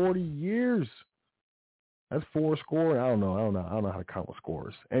 man. 40 years. That's 4 score. I don't know how to count with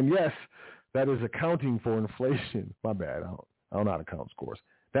scores. And yes, that is accounting for inflation. My bad. I don't know how to count scores.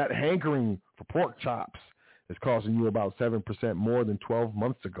 That hankering for pork chops is costing you about 7% more than 12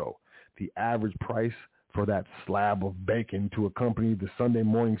 months ago. The average price for that slab of bacon to accompany the Sunday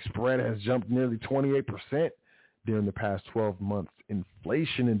morning spread has jumped nearly 28% during the past 12 months.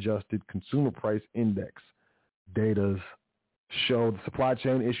 Inflation-adjusted consumer price index data show the supply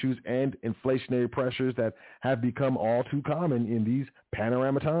chain issues and inflationary pressures that have become all too common in these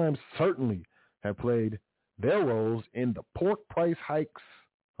panorama times certainly have played their roles in the pork price hikes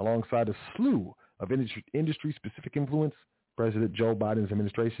alongside a slew of industry-specific influence. President Joe Biden's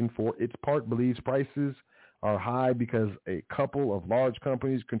administration, for its part, believes prices are high because a couple of large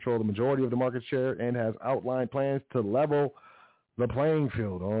companies control the majority of the market share and has outlined plans to level the playing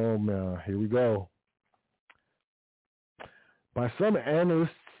field. Oh, man, here we go. By some analysts'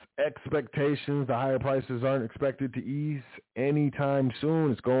 expectations, the higher prices aren't expected to ease anytime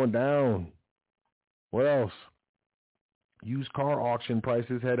soon. It's going down. What else? Used car auction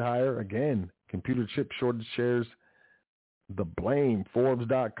prices head higher again. Computer chip shortage shares the blame.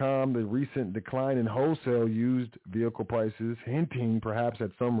 Forbes.com, the recent decline in wholesale used vehicle prices, hinting perhaps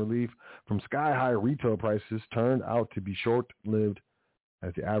at some relief from sky-high retail prices, turned out to be short-lived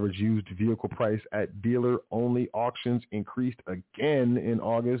as the average used vehicle price at dealer-only auctions increased again in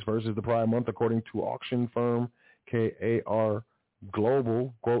August versus the prior month, according to auction firm KAR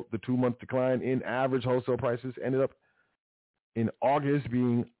Global. Quote, the 2-month decline in average wholesale prices ended up in August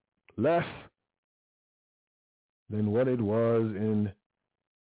being less than what it was in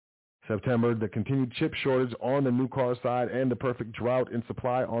September. The continued chip shortage on the new car side and the perfect drought in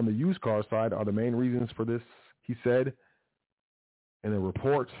supply on the used car side are the main reasons for this, he said in a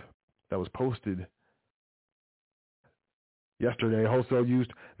report that was posted yesterday. Wholesale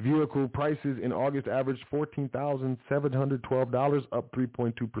used vehicle prices in August averaged $14,712, up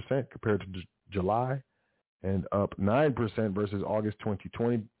 3.2% compared to July, and up 9% versus August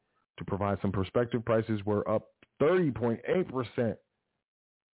 2020. To provide some perspective, prices were up 30.8%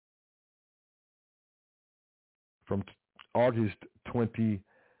 from August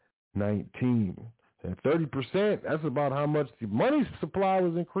 2019. And 30%, that's about how much the money supply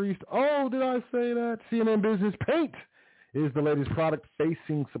was increased. Oh, did I say that? CNN Business, paint is the latest product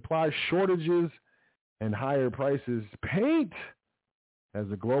facing supply shortages and higher prices. Paint, as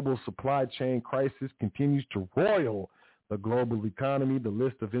the global supply chain crisis continues to roil the global economy, the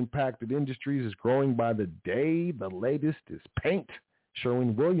list of impacted industries is growing by the day. The latest is paint.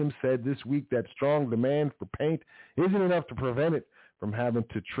 Sherwin-Williams said this week that strong demand for paint isn't enough to prevent it from having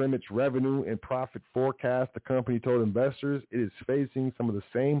to trim its revenue and profit forecast. The company told investors it is facing some of the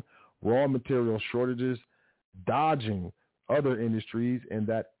same raw material shortages, dodging other industries, and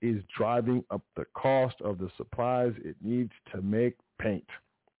that is driving up the cost of the supplies it needs to make paint.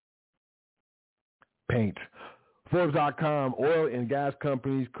 Forbes.com, oil and gas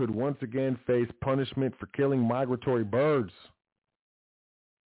companies could once again face punishment for killing migratory birds.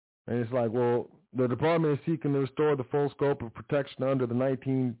 And it's like, well, the department is seeking to restore the full scope of protection under the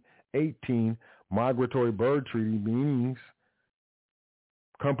 1918 Migratory Bird Treaty, meaning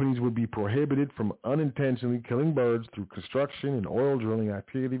companies would be prohibited from unintentionally killing birds through construction and oil drilling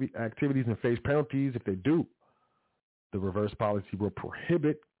activities and face penalties if they do. The reverse policy will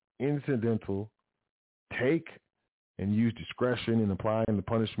prohibit incidental take and use discretion in applying the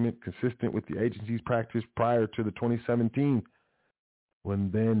punishment consistent with the agency's practice prior to the 2017,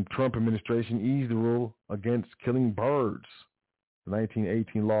 when then Trump administration eased the rule against killing birds. The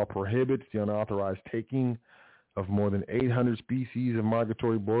 1918 law prohibits the unauthorized taking of more than 800 species of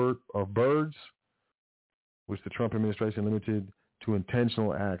migratory birds, which the Trump administration limited to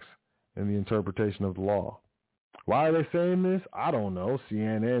intentional acts in the interpretation of the law. Why are they saying this? I don't know.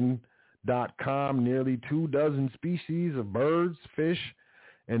 CNN.com, nearly 24 species of birds, fish,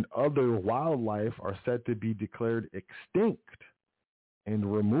 and other wildlife are set to be declared extinct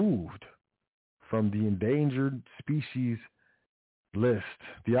and removed from the endangered species list.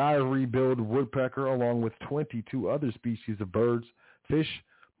 The ivory-billed woodpecker, along with 22 other species of birds, fish,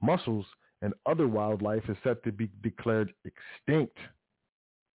 mussels, and other wildlife, is set to be declared extinct.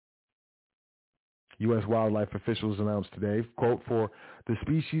 U.S. wildlife officials announced today, quote, for the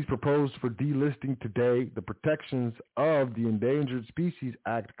species proposed for delisting today, the protections of the Endangered Species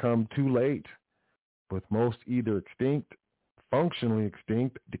Act come too late, with most either extinct, functionally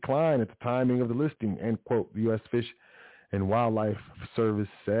extinct, decline at the timing of the listing, end quote, the U.S. Fish and Wildlife Service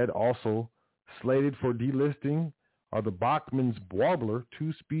said. Also slated for delisting are the Bachman's warbler,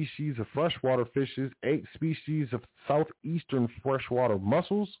 2 species of freshwater fishes, 8 species of southeastern freshwater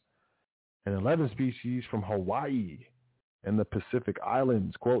mussels, and 11 species from Hawaii and the Pacific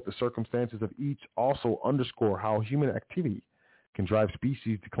Islands. Quote, the circumstances of each also underscore how human activity can drive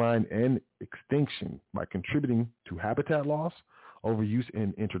species decline and extinction by contributing to habitat loss, overuse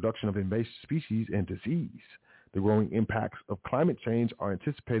and introduction of invasive species, and disease. The growing impacts of climate change are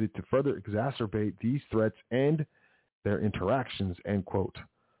anticipated to further exacerbate these threats and their interactions, end quote,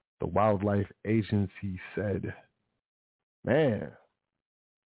 the Wildlife Agency said. Man,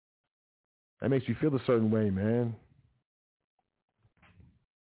 that makes you feel a certain way, man.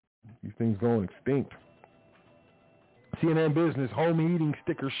 These things going extinct. CNN Business, home heating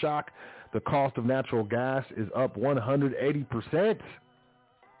sticker shock. The cost of natural gas is up 180%.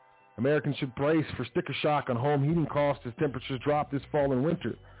 Americans should brace for sticker shock on home heating costs as temperatures drop this fall and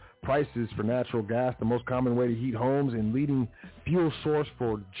winter. Prices for natural gas, the most common way to heat homes and leading fuel source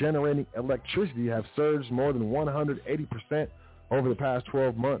for generating electricity, have surged more than 180% over the past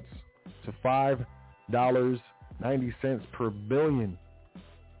 12 months to $5.90 per billion.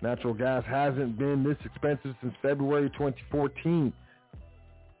 Natural gas hasn't been this expensive since February 2014.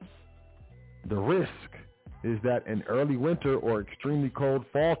 The risk is that an early winter or extremely cold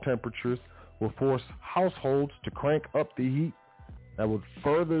fall temperatures will force households to crank up the heat. That would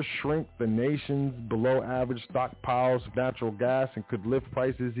further shrink the nation's below-average stockpiles of natural gas and could lift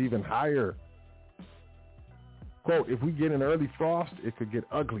prices even higher. Quote, if we get an early frost, it could get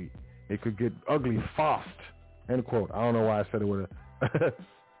ugly. It could get ugly fast, end quote. I don't know why I said it with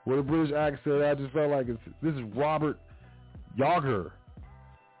a British accent. I just felt like this is Robert Yager,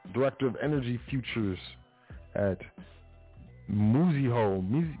 Director of Energy Futures at Mizuho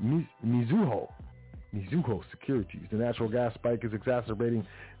Securities. The natural gas spike is exacerbating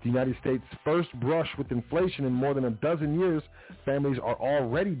the United States' first brush with inflation in more than a dozen years. Families are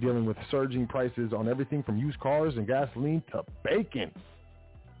already dealing with surging prices on everything from used cars and gasoline to bacon.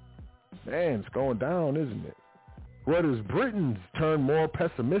 Man, it's going down, isn't it? Reuters, Britons turn more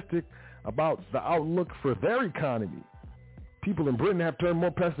pessimistic about the outlook for their economy. People in Britain have turned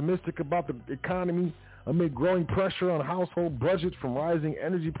more pessimistic about the economy amid growing pressure on household budgets from rising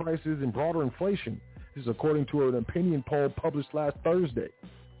energy prices and broader inflation. This is according to an opinion poll published last Thursday.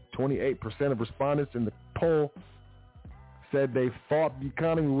 28% of respondents in the poll said they thought the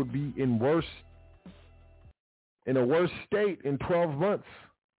economy would be in a worse state in 12 months,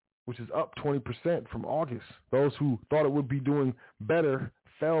 which is up 20% from August. Those who thought it would be doing better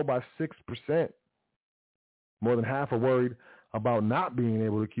fell by 6%. More than half are worried about not being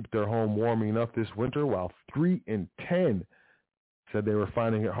able to keep their home warm enough this winter, while 3 in 10 said they were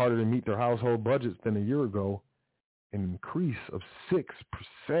finding it harder to meet their household budgets than a year ago, an increase of 6%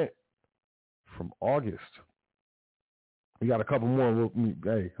 from August. We got a couple more.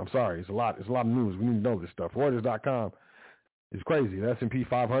 Hey, I'm sorry. It's a lot of news. We need to know this stuff. Reuters.com is crazy. The S&P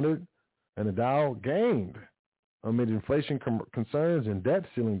 500 and the Dow gained amid inflation concerns and debt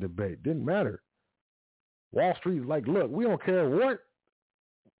ceiling debate. Didn't matter. Wall Street is like, look, we don't care what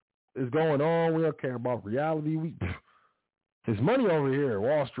is going on. We don't care about reality. There's money over here.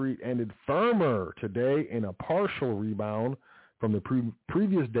 Wall Street ended firmer today in a partial rebound from the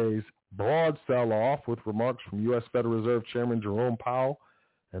previous day's broad sell-off, with remarks from U.S. Federal Reserve Chairman Jerome Powell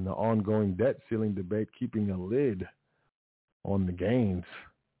and the ongoing debt ceiling debate keeping a lid on the gains.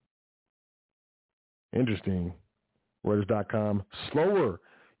 Interesting. Reuters.com, slower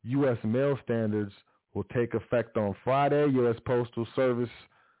U.S. mail standards will take effect on Friday. U.S. Postal Service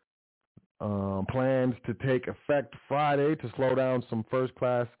plans to take effect Friday to slow down some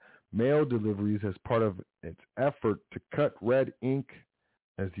first-class mail deliveries as part of its effort to cut red ink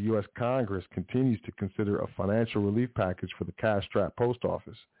as the U.S. Congress continues to consider a financial relief package for the cash-strapped post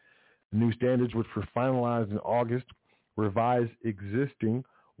office. The new standards, which were finalized in August, revise existing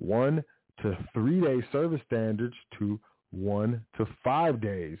 1 to 3 day service standards to 1 to 5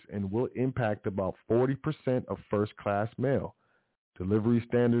 days and will impact about 40% of first-class mail. Delivery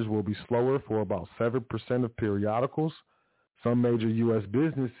standards will be slower for about 7% of periodicals. Some major U.S.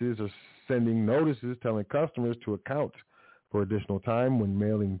 businesses are sending notices telling customers to account for additional time when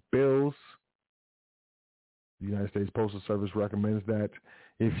mailing bills. The United States Postal Service recommends that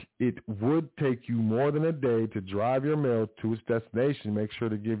if it would take you more than a day to drive your mail to its destination, make sure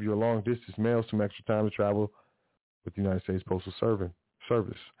to give your long-distance mail some extra time to travel with the United States Postal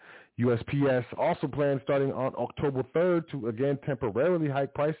Service. USPS also plans starting on October 3rd to again temporarily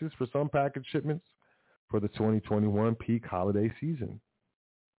hike prices for some package shipments for the 2021 peak holiday season.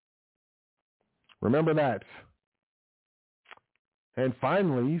 Remember that. And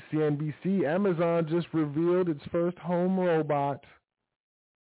finally, CNBC, Amazon just revealed its first home robot.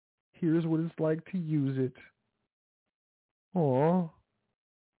 Here's what it's like to use it. Aww.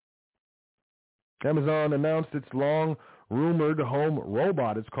 Amazon announced its long-rumored home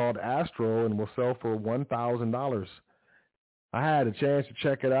robot. It's called Astro and will sell for $1,000. I had a chance to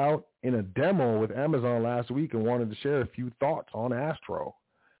check it out in a demo with Amazon last week and wanted to share a few thoughts on Astro.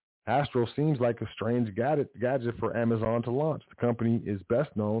 Astro seems like a strange gadget for Amazon to launch. The company is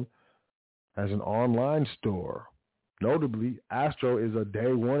best known as an online store. Notably, Astro is a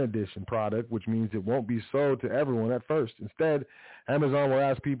day one edition product, which means it won't be sold to everyone at first. Instead, Amazon will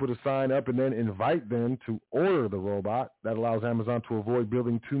ask people to sign up and then invite them to order the robot. That allows Amazon to avoid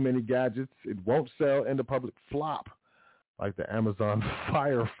building too many gadgets. It won't sell in the public flop like the Amazon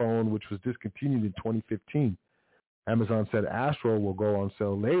Fire Phone, which was discontinued in 2015. Amazon said Astro will go on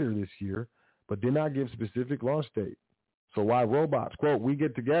sale later this year, but did not give specific launch date. So why robots? Quote, we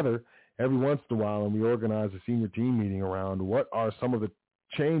get together every once in a while and we organize a senior team meeting around what are some of the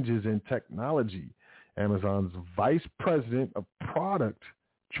changes in technology. Amazon's vice president of product,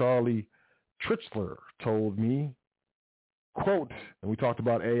 Charlie Trichler, told me, quote, and we talked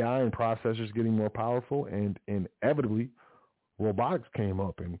about AI and processors getting more powerful, and inevitably robotics came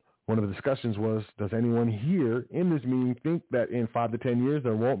up. And one of the discussions was, does anyone here in this meeting think that in 5 to 10 years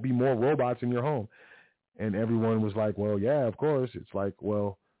there won't be more robots in your home? And everyone was like, well, yeah, of course. It's like,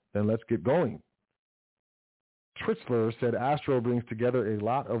 well, then let's get going. Tritzler said Astro brings together a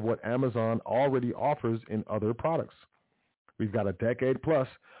lot of what Amazon already offers in other products. We've got a decade plus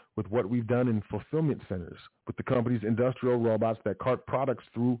with what we've done in fulfillment centers, with the company's industrial robots that cart products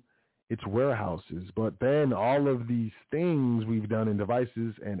through its warehouses. But then all of these things we've done in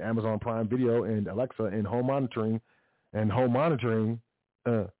devices and Amazon Prime Video and Alexa and home monitoring,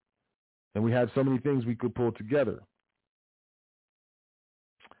 and we had so many things we could pull together.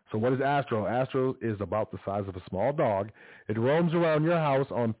 So what is Astro? Astro is about the size of a small dog. It roams around your house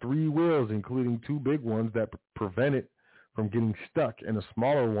on 3 wheels, including 2 big ones that prevent it from getting stuck and a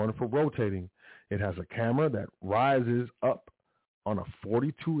smaller one for rotating. It has a camera that rises up on a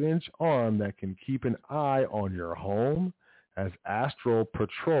 42-inch arm that can keep an eye on your home as Astro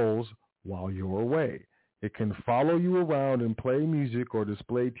patrols while you're away. It can follow you around and play music or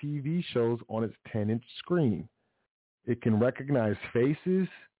display TV shows on its 10-inch screen. It can recognize faces,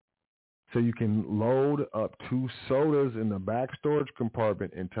 so you can load up 2 sodas in the back storage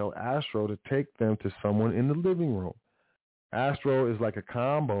compartment and tell Astro to take them to someone in the living room. Astro is like a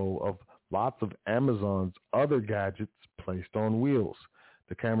combo of lots of Amazon's other gadgets placed on wheels.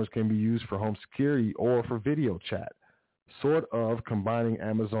 The cameras can be used for home security or for video chat, sort of combining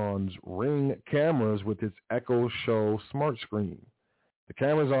Amazon's Ring cameras with its Echo Show smart screen. The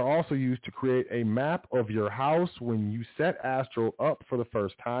cameras are also used to create a map of your house when you set Astro up for the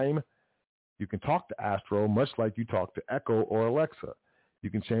first time. You can talk to Astro much like you talk to Echo or Alexa. You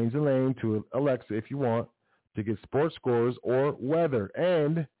can change the name to Alexa if you want to get sports scores or weather.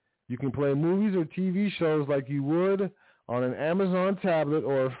 And you can play movies or TV shows like you would on an Amazon tablet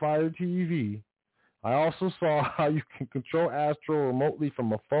or a Fire TV. I also saw how you can control Astro remotely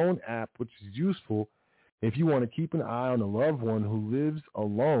from a phone app, which is useful if you want to keep an eye on a loved one who lives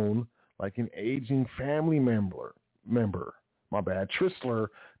alone, like an aging family member. Tristler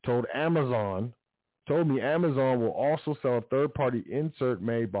told me Amazon will also sell a third-party insert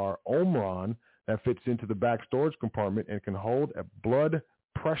made by Omron that fits into the back storage compartment and can hold a blood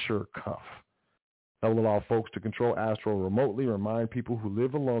pressure cuff. That will allow folks to control Astro remotely, remind people who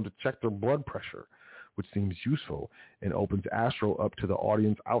live alone to check their blood pressure, which seems useful, and opens Astro up to the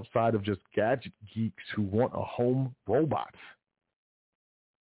audience outside of just gadget geeks who want a home robot.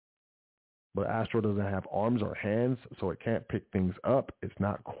 But Astro doesn't have arms or hands, so it can't pick things up. It's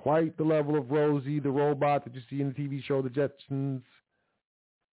not quite the level of Rosie, the robot that you see in the TV show The Jetsons.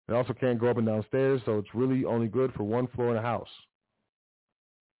 It also can't go up and down stairs, so it's really only good for one floor in a house.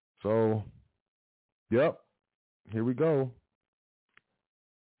 So, yep, here we go.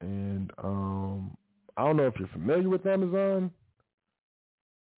 And I don't know if you're familiar with Amazon,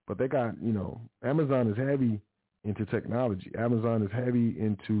 but they got, Amazon is heavy into technology. Amazon is heavy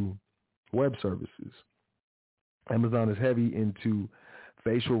into web services. Amazon is heavy into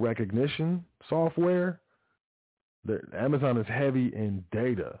facial recognition software. Amazon is heavy in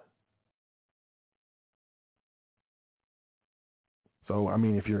data. So I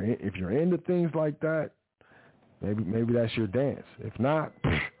mean, if you're into things like that, maybe that's your dance. If not,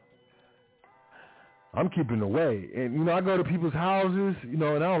 I'm keeping away. And I go to people's houses, and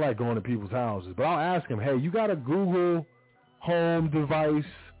I don't like going to people's houses, but I'll ask them, hey, you got a Google Home device?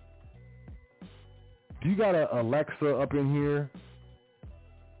 Do you got a Alexa up in here?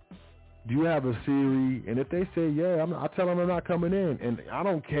 Do you have a Siri? And if they say yeah, I tell them I'm not coming in. And I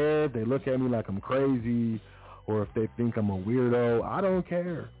don't care if they look at me like I'm crazy or if they think I'm a weirdo. I don't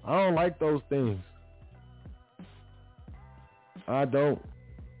care. I don't like those things. I don't.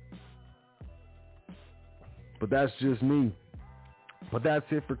 But that's just me. But that's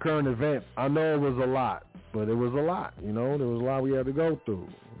it for current event. I know it was a lot, but it was a lot. There was a lot we had to go through.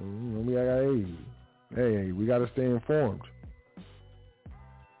 Hey, we got to stay informed.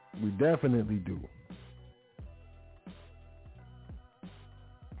 We definitely do.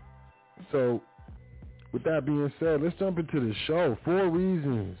 So, with that being said, let's jump into the show. 4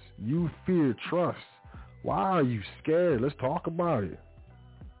 reasons you fear trust. Why are you scared? Let's talk about it.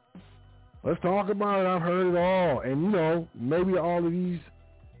 Let's talk about it. I've heard it all. And, maybe all of these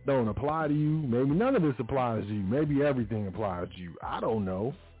don't apply to you. Maybe none of this applies to you. Maybe everything applies to you. I don't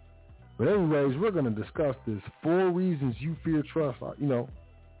know. But anyways, we're going to discuss this. 4 reasons you fear trust.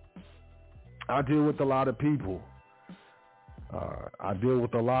 I deal with a lot of people. A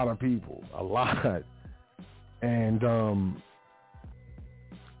lot. And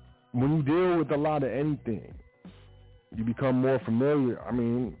when you deal with a lot of anything, you become more familiar. I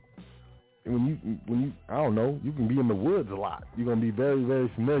mean, when you I don't know, you can be in the woods a lot. You're going to be very, very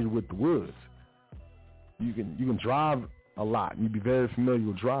familiar with the woods. You can drive a lot. And you be very familiar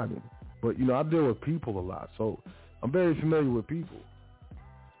with driving. But, I deal with people a lot, so I'm very familiar with people.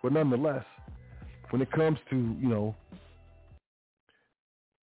 But nonetheless, when it comes to,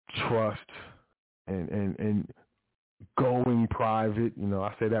 trust and going private,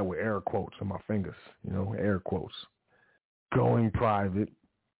 I say that with air quotes on my fingers, air quotes. Going private.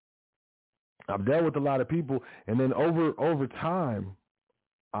 I've dealt with a lot of people, and then over time,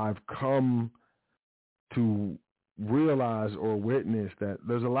 I've come to realize or witness that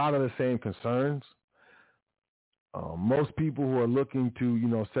there's a lot of the same concerns. Most people who are looking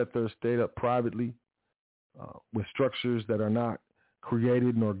to, set their state up privately with structures that are not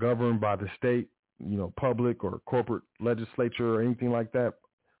created nor governed by the state, public or corporate legislature or anything like that,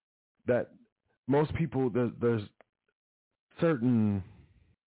 that most people, there's certain,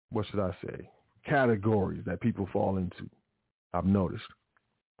 what should I say, categories that people fall into. I've noticed.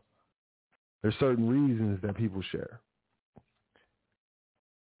 There's certain reasons that people share.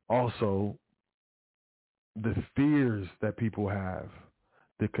 Also, the fears that people have,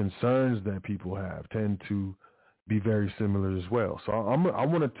 the concerns that people have tend to be very similar as well. So I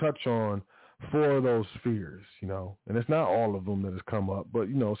want to touch on 4 of those fears, and it's not all of them that has come up, but,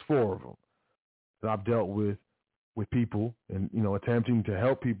 it's 4 of them that I've dealt with people and, attempting to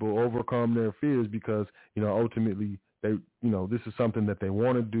help people overcome their fears because, ultimately they, this is something that they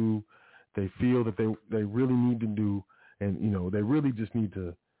want to do. They feel that they really need to do, and, they really just need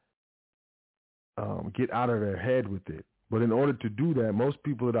to get out of their head with it. But in order to do that, most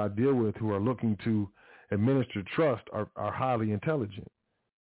people that I deal with who are looking to administer trust are highly intelligent.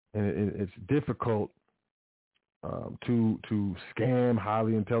 And it's difficult to scam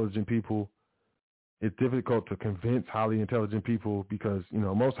highly intelligent people. It's difficult to convince highly intelligent people because,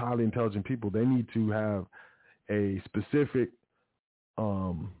 most highly intelligent people, they need to have a specific,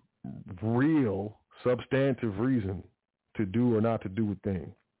 real, substantive reason to do or not to do a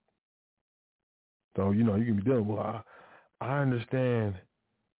thing. So, you can be dealing with, I understand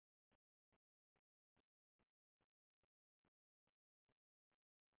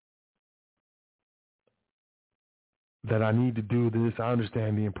that I need to do this. I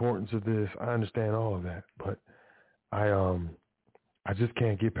understand the importance of this. I understand all of that, but I just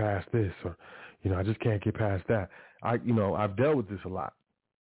can't get past this, or I just can't get past that. I've dealt with this a lot.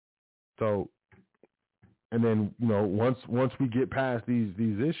 So, and then once we get past these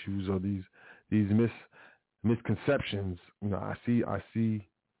issues or these misconceptions, I see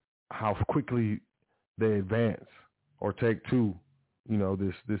how quickly they advance or take to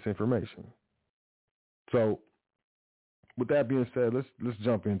this information. So, with that being said, let's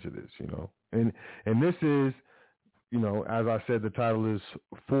jump into this, and this is, as I said, the title is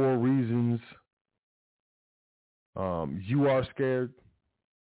 4 Reasons You Are Scared,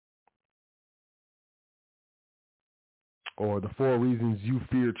 or the 4 Reasons You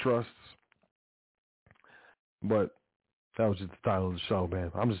Fear Trust. But that was just the title of the show,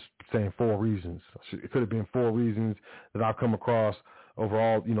 man. I'm just saying 4 reasons. It could have been 4 reasons that I've come across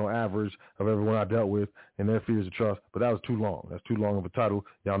overall, average of everyone I dealt with and their fears of trust. But that was too long. That's too long of a title.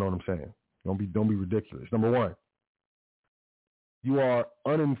 Y'all know what I'm saying. Don't be ridiculous. Number 1, you are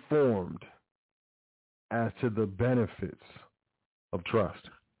uninformed as to the benefits of trust.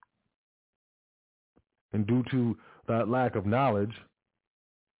 And due to that lack of knowledge,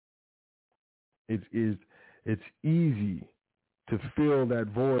 it's easy to fill that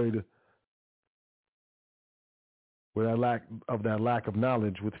void with that lack of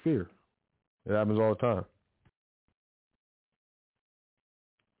knowledge with fear. It happens all the time.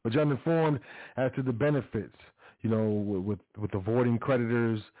 But you're uninformed as to the benefits, with avoiding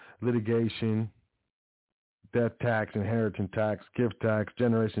creditors, litigation, death tax, inheritance tax, gift tax,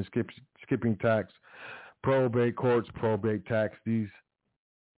 generation skipping tax, probate courts, probate tax. It's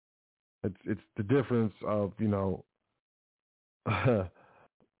the difference of,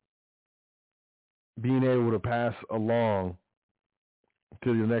 being able to pass along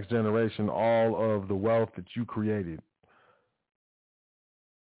to your next generation all of the wealth that you created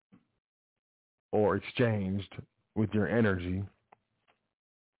or exchanged with your energy,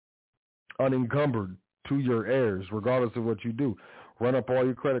 unencumbered to your heirs, regardless of what you do. Run up all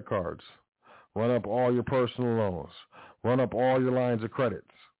your credit cards. Run up all your personal loans. Run up all your lines of credits.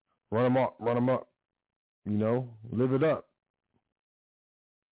 Run them up. Live it up.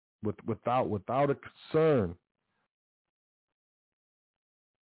 Without a concern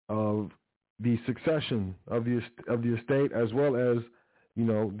of the succession of the estate, as well as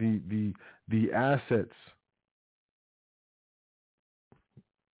the assets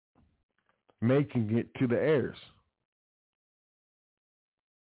making it to the heirs.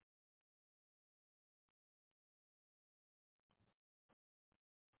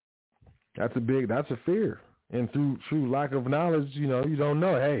 That's a fear. And through lack of knowledge, you don't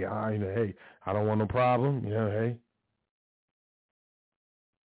know. Hey, I don't want no problem. Hey,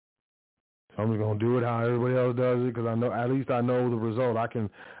 I'm just gonna do it how everybody else does it because I know, at least I know the result. I can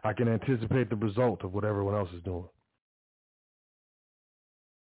anticipate the result of what everyone else is doing.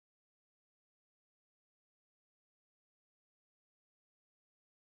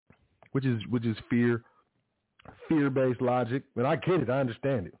 Which is fear-based logic. And I get it. I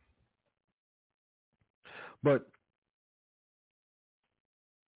understand it. But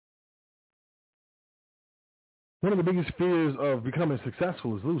one of the biggest fears of becoming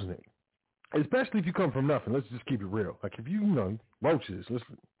successful is losing it, especially if you come from nothing. Let's just keep it real. Like if you roaches,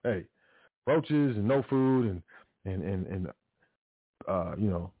 roaches and no food and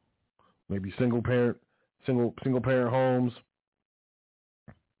maybe single parent homes.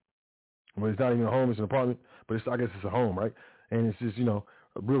 Well, it's not even a home; it's an apartment, but I guess it's a home, right? And it's just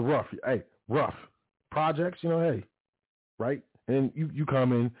real rough. Hey, rough. Projects, right? And you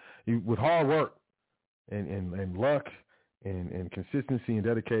come in with hard work and luck and consistency and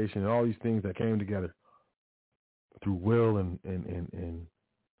dedication and all these things that came together through will and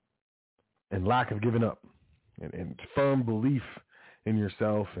lack of giving up and firm belief in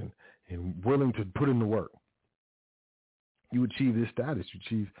yourself and willing to put in the work. You achieve this status. You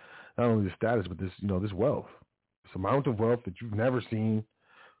achieve not only the status, but this, this wealth, this amount of wealth that you've never seen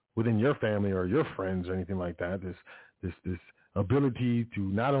within your family or your friends or anything like that. This ability to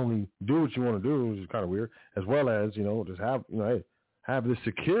not only do what you want to do, which is kind of weird, as well as, just have, have this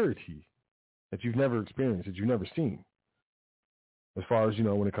security that you've never experienced, that you've never seen. As far as,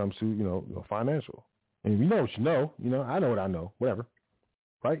 when it comes to, financial. And you know what I know what I know, whatever.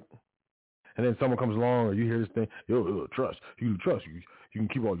 Right? And then someone comes along or you hear this thing, trust. You can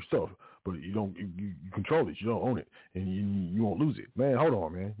keep all your stuff, but you control it. You don't own it, and you won't lose it. Man, hold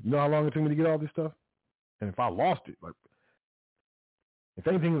on, man. You know how long it took me to get all this stuff? And if I lost it, like, if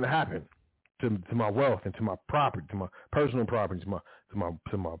anything would happen to my wealth and to my property, to my personal property, to my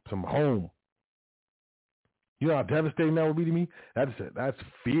home, You know how devastating that would be to me? That's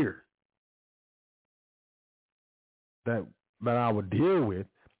fear that I would deal with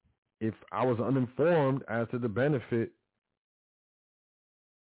if I was uninformed as to the benefit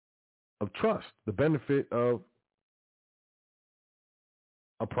of trust, the benefit of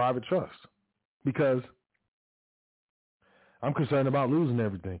a private trust. Because I'm concerned about losing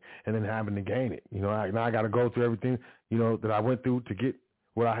everything and then having to gain it. You know, now I got to go through everything, you know, that I went through to get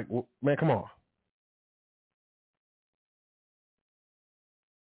man, come on.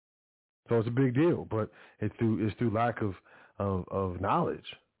 So it's a big deal, but it's through lack of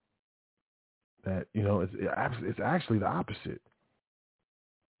knowledge that, you know, it's actually the opposite.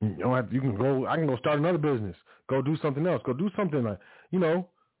 You know, I can go start another business, go do something else, go do something like, you know,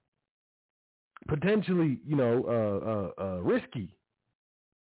 potentially, you know, risky,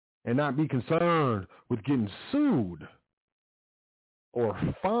 and not be concerned with getting sued or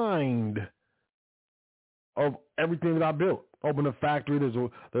fined of everything that I built. Open a factory, there's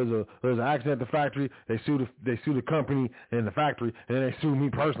an accident at the factory, they sue the company and the factory, and then they sue me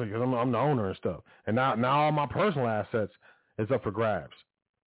personally because I'm the owner and stuff. And now all my personal assets is up for grabs.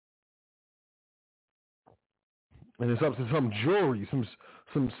 And it's up to some jury,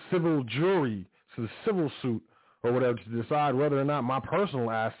 some civil jury, some civil suit or whatever to decide whether or not my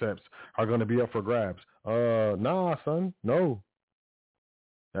personal assets are going to be up for grabs. Nah, son, no.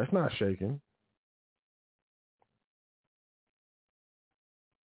 That's not shaking.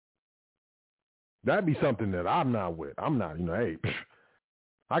 That'd be something that I'm not with. I'm not, you know, hey,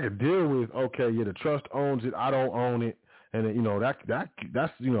 I could deal with, okay, yeah, the trust owns it, I don't own it. And, you know, that's,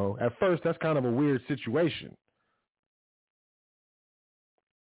 you know, at first that's kind of a weird situation.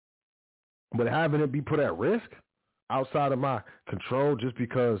 But having it be put at risk outside of my control just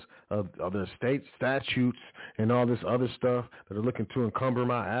because of the state statutes and all this other stuff that are looking to encumber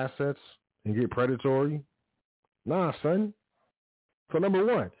my assets and get predatory, nah, son. So number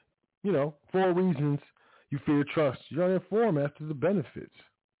one, you know, 4 reasons you fear trust. You're uninformed as to the benefits.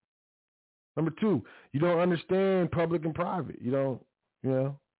 Number 2, you don't understand public and private. You don't, you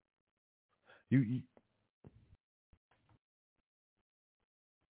know,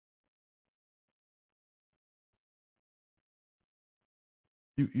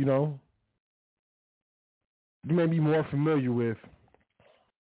 you know, you may be more familiar with,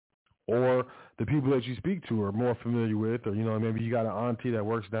 or the people that you speak to are more familiar with, or, you know, maybe you got an auntie that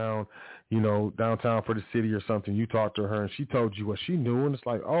works down, you know, downtown for the city or something. You talked to her and she told you what she knew, and it's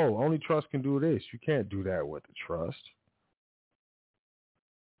like, oh, only trust can do this. You can't do that with the trust.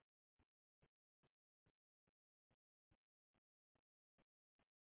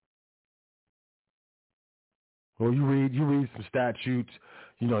 Well, you read some statutes.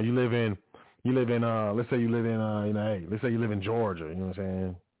 You know, you live in let's say you live in you know, hey, let's say you live in Georgia. You know what I'm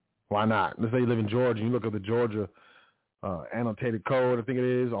saying? Why not? Let's say you live in Georgia and you look at the Georgia annotated code, I think it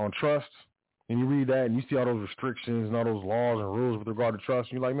is, on trust, and you read that and you see all those restrictions and all those laws and rules with regard to trust,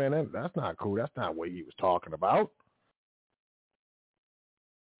 and you're like, man, that's not cool. That's not what he was talking about.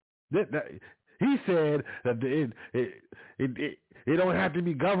 He said that it don't have to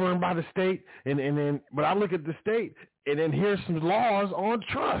be governed by the state, and then, but I look at the state, and then here's some laws on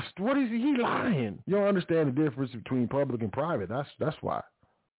trust. What is he lying? You don't understand the difference between public and private. That's why.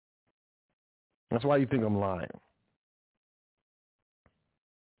 That's why you think I'm lying.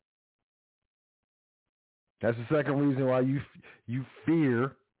 That's the second reason why you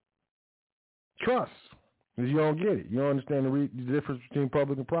fear trust, because you don't get it. You don't understand the difference between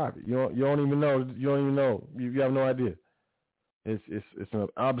public and private. You don't even know. You don't even know. You have no idea. It's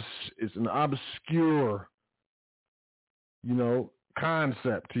an obscure, you know,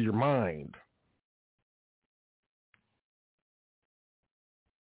 concept to your mind.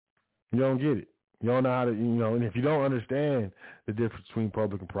 You don't get it. You don't know how to, you know, and if you don't understand the difference between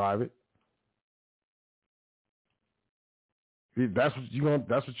public and private, that's what you're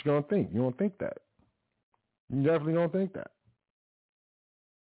gonna think. You don't think that. You definitely don't think that.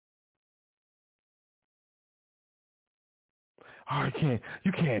 Oh,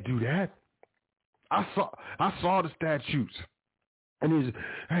 you can't do that. I saw the statutes, and he's,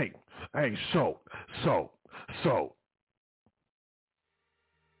 hey, so.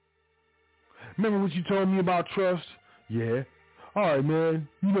 Remember what you told me about trust? Yeah. All right, man.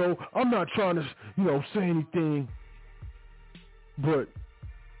 You know, I'm not trying to, you know, say anything, but,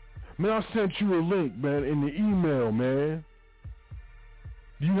 man, I sent you a link, man, in the email, man.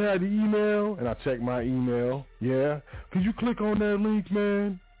 Do you have the email? And I checked my email. Yeah. Could you click on that link,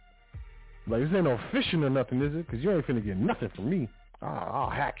 man? Like, this ain't no phishing or nothing, is it? Because you ain't finna get nothing from me. I'll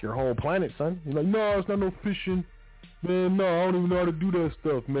hack your whole planet, son. You're like, no, it's not no phishing. Man, no, I don't even know how to do that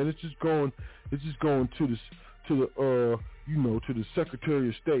stuff, man. It's just going to to the to the Secretary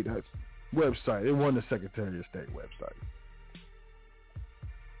of State website. It wasn't the Secretary of State website.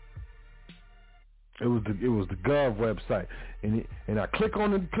 It was the Gov website, and I click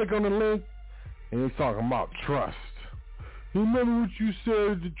on the link, and it's talking about trust. You remember what you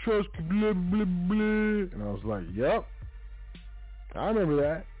said? The trust, blah blah blah. And I was like, yep, I remember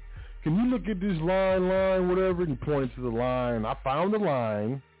that. Can you look at this line, whatever? And he pointed to the line. I found the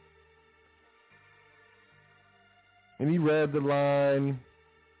line, and he read the line.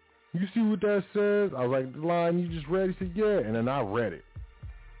 You see what that says? I was like, the line you just read? He said, yeah, and then I read it.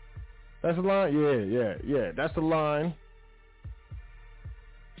 That's the line? Yeah. That's the line.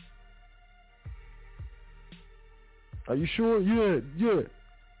 Are you sure? Yeah.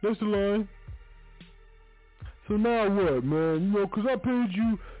 That's the line. So now what, man? Because I paid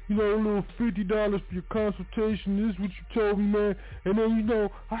you, a little $50 for your consultation. This is what you told me, man. And then,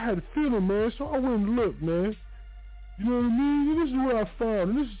 I had a feeling, man, so I went and looked, man. You know what I mean? And this is what I found.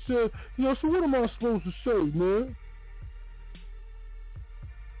 And this is, so what am I supposed to say, man?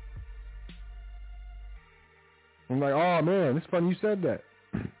 I'm like, oh, man, it's funny you said that.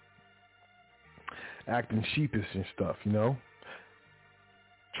 Acting sheepish and stuff,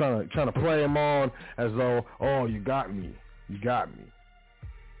 Trying to play him on as though, oh, you got me.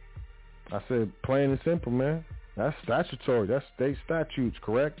 I said, plain and simple, man. That's statutory. That's state statutes,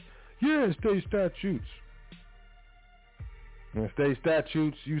 correct? Yeah, state statutes. And state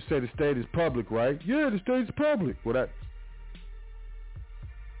statutes, you say the state is public, right? Yeah, the state is public. Well,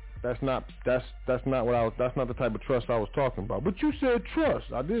 that's not the type of trust I was talking about. But you said trust.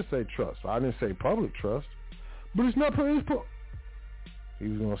 I did say trust. I didn't say public trust. But it's not public. He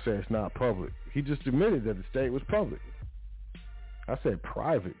was going to say it's not public. He just admitted that the state was public. I said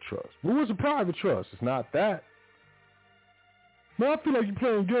private trust. Well, what's a private trust? It's not that. Man, I feel like you're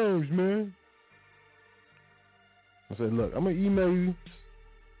playing games, man. I said, look, I'm going to email you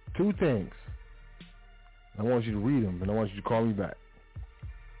 2 things. I want you to read them, and I want you to call me back.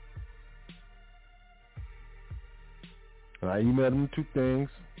 And I emailed him 2 things,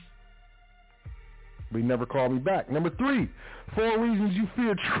 but he never called me back. Number 3, 4 reasons you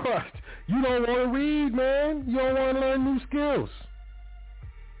fear trust. You don't want to read, man. You don't want to learn new skills.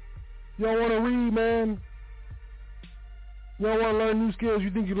 You don't want to read, man. You don't want to learn new skills.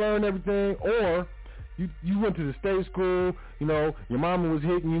 You think you learn everything, or you went to the state school, your mama was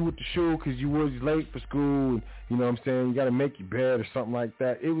hitting you with the shoe because you was late for school, and, you got to make your bed or something like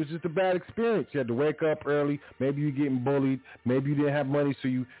that. It was just a bad experience. You had to wake up early. Maybe you're getting bullied. Maybe you didn't have money, so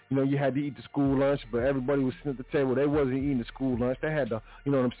you had to eat the school lunch, but everybody was sitting at the table. They wasn't eating the school lunch. They had the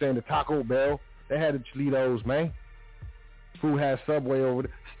Taco Bell. They had the Cholitos, man. Food had Subway over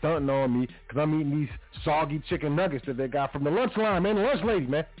there stunting on me because I'm eating these soggy chicken nuggets that they got from the lunch line, man, the lunch lady,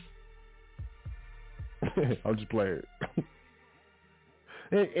 man. I'll just play it.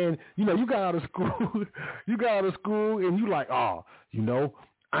 and you got out of school, and you like, oh,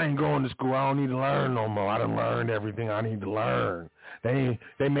 I ain't going to school. I don't need to learn no more. I done learned everything I need to learn. They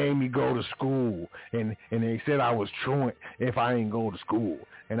made me go to school, and they said I was truant if I ain't go to school,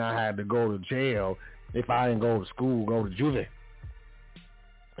 and I had to go to jail if I didn't go to school, go to juvie.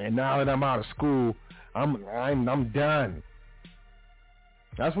 And now that I'm out of school, I'm done.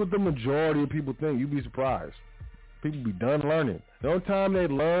 That's what the majority of people think. You'd be surprised. People be done learning. The only time they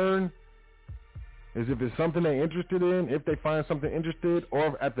learn is if it's something they're interested in, if they find something interested,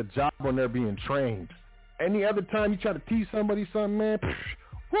 or at the job when they're being trained. Any other time you try to teach somebody something, man,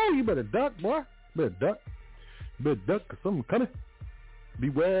 whoa, you better duck, boy. You better duck, because something's coming.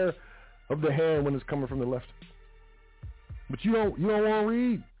 Beware of the hand when it's coming from the left. But you don't want to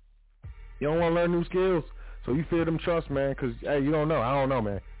read. You don't want to learn new skills. So you fear them trust, man, because, hey, you don't know. I don't know,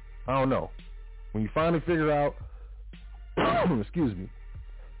 man. I don't know. When you finally figure out, excuse me,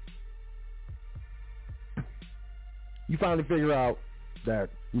 you finally figure out that,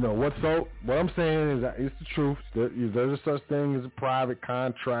 what I'm saying is that it's the truth. There's a such thing as a private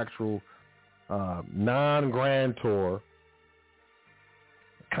contractual, non-grantor,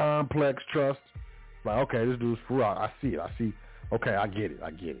 complex trust. Like, okay, this dude's fraud. I see it. Okay, I get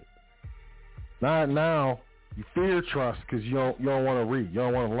it. Now, you fear trust because you don't want to read. You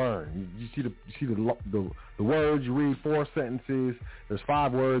don't want to learn. You see the words. You read 4 sentences. There's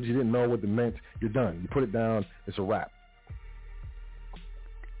 5 words. You didn't know what they meant. You're done. You put it down. It's a wrap.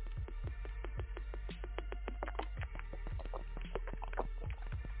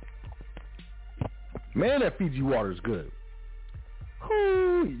 Man, that Fiji water is good.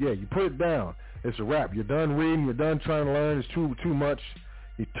 Whoo, yeah, you put it down. It's a wrap. You're done reading. You're done trying to learn. It's too much.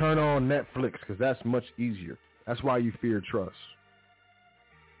 You turn on Netflix because that's much easier. That's why you fear trust.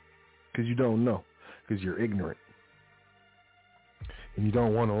 Because you don't know. because you're ignorant. And you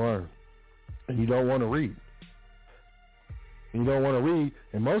don't want to learn. And you don't want to read. And you don't want to read.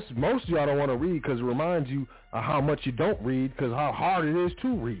 And most of y'all don't want to read because it reminds you of how much you don't read because how hard it is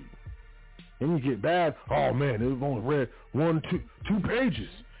to read. And you get bad. Oh man, they've only read 2 pages,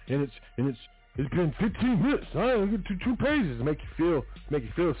 and it's been 15 minutes. I only get two pages to make you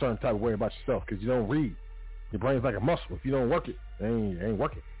feel a certain type of way about yourself because you don't read. Your brain's like a muscle. If you don't work it, it ain't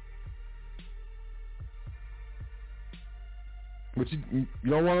working. But you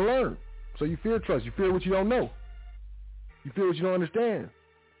don't want to learn, so you fear trust. You fear what you don't know. You fear what you don't understand.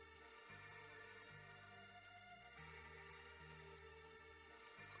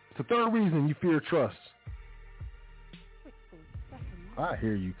 It's the third reason you fear trust. I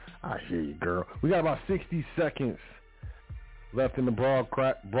hear you, girl. We got about 60 seconds left in the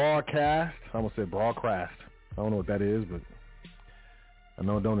broadcast. I almost said broadcast. I don't know what that is, but I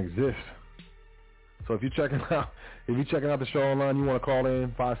know it don't exist. So if you're checking out the show online, you want to call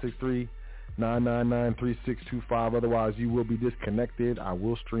in 563-999-3625. Otherwise, you will be disconnected. I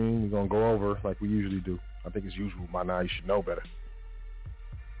will stream. We're gonna go over like we usually do. I think it's usual by now. You should know better.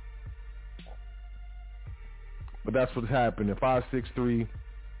 But that's what's happening.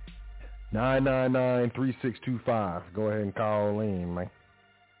 563-999-3625. Go ahead and call in, man.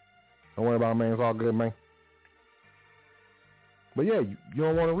 Don't worry about it, man. It's all good, man. But yeah, you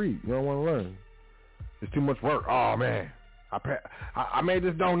don't want to read. You don't want to learn. It's too much work. Oh, man. I made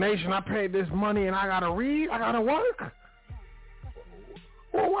this donation. I paid this money, and I got to read. I got to work.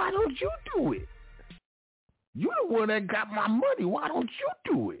 Well, why don't you do it? You the one that got my money. Why don't you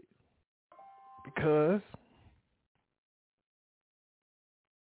do it? Because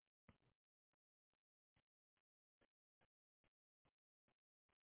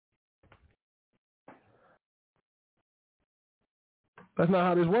that's not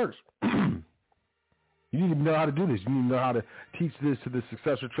how this works. You need to know how to do this. You need to know how to teach this to the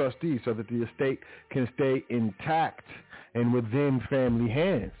successor trustees so that the estate can stay intact and within family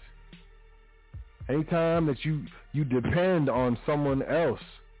hands. Anytime that you depend on someone else,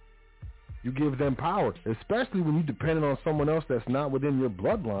 you give them power, especially when you depend on someone else that's not within your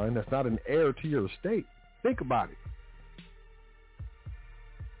bloodline, that's not an heir to your estate. Think about it.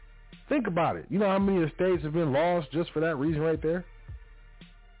 Think about it. You know how many estates have been lost just for that reason right there?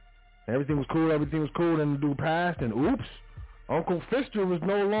 Everything was cool, then the dude passed, and oops, Uncle Fister was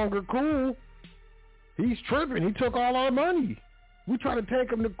no longer cool. He's tripping. He took all our money. We tried to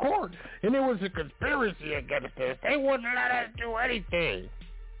take him to court, and there was a conspiracy against us. They wouldn't let us do anything.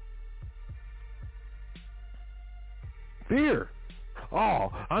 Fear.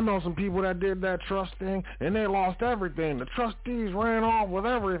 Oh, I know some people that did that trust thing, and they lost everything. The trustees ran off with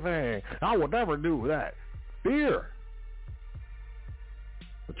everything. I would never do that. Fear.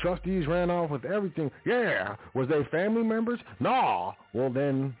 The trustees ran off with everything. Yeah. Was they family members? No. Well,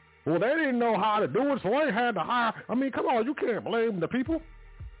 they didn't know how to do it, so they had to hire. I mean, come on, you can't blame the people.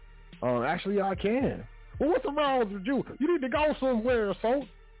 Actually, I can. Well, what's wrong with you? You need to go somewhere, so.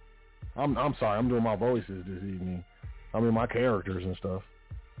 I'm sorry. I'm doing my voices this evening. I mean, my characters and stuff.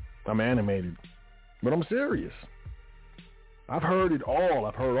 I'm animated. But I'm serious. I've heard it all.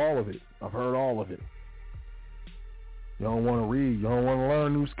 I've heard all of it. You don't want to read. You don't want to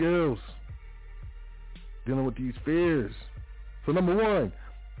learn new skills. Dealing with these fears. So number one,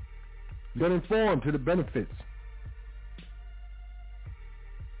 get informed to the benefits.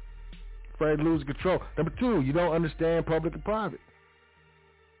 Afraid to lose control. Number two, you don't understand public and private.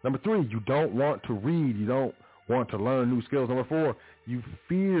 Number three, you don't want to read. You don't want to learn new skills. Number four, you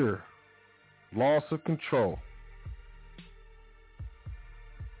fear loss of control.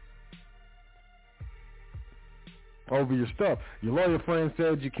 Over your stuff. Your lawyer friend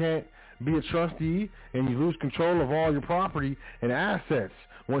said you can't be a trustee and you lose control of all your property and assets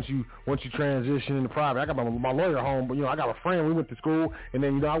once you transition into private. I got my lawyer home, but I got a friend. We went to school, and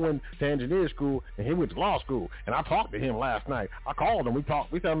then I went to engineer school, and he went to law school. And I talked to him last night. I called him. We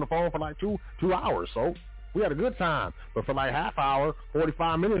talked. We sat on the phone for like two hours. So we had a good time. But for like half hour,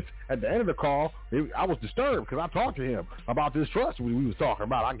 45 minutes, at the end of the call, I was disturbed because I talked to him about this trust we was talking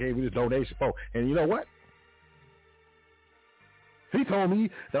about. I gave you this donation for, and you know what? He told me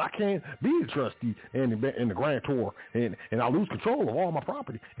that I can't be a trustee and the grantor, and I lose control of all my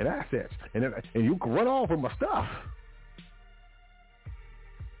property and assets, and you can run off with my stuff.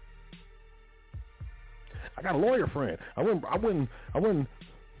 I got a lawyer friend. I wouldn't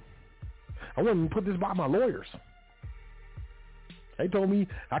put this by my lawyers. They told me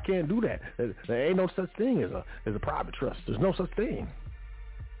I can't do that. There ain't no such thing as a private trust. There's no such thing.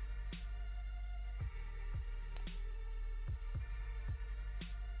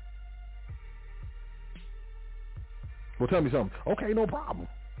 Well, tell me something. Okay, no problem.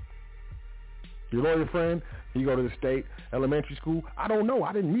 Your lawyer friend, he go to the state elementary school. I don't know.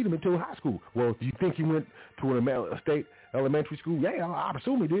 I didn't meet him until high school. Well, do you think he went to a state elementary school? Yeah, I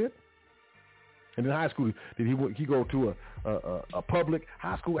assume he did. And in high school, did he go to a public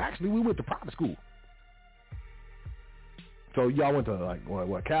high school? Actually, we went to private school. So y'all went to like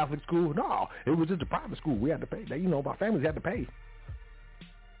what Catholic school? No, it was just a private school. We had to pay. You know, my families had to pay.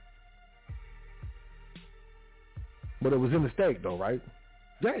 But it was in the state though, right?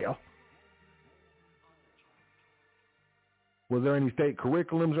 Yeah. Was there any state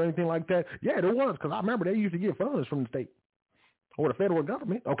curriculums or anything like that? Yeah, there was, because I remember they used to get funds from the state or the federal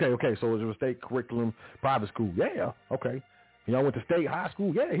government. Okay, so it was a state curriculum, private school. Yeah, okay. Y'all went to state high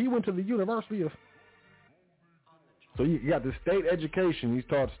school? Yeah, he went to the University of... So you got the state education. He's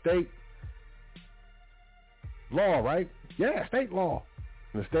taught state law, right? Yeah, state law.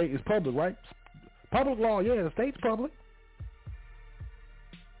 And the state is public, right? Public law, yeah, the state's public.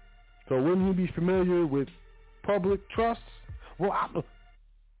 So wouldn't he be familiar with public trusts? Well,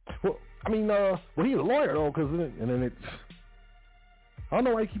 he's a lawyer though, and then it's... I don't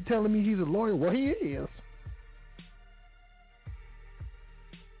know why you keep telling me he's a lawyer. Well, he is.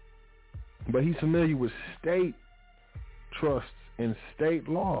 But he's familiar with state trusts and state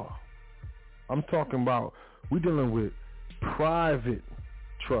law. I'm talking about, we're dealing with private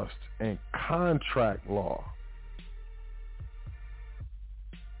trust and contract law.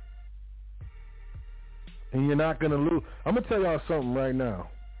 And you're not going to lose. I'm going to tell y'all something right now.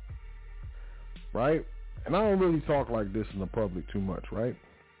 Right? And I don't really talk like this in the public too much, right?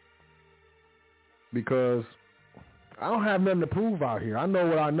 Because I don't have nothing to prove out here. I know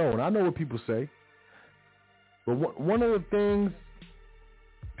what I know, and I know what people say. But one of the things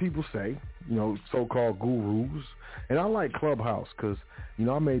people say, you know, so-called gurus, and I like Clubhouse because, you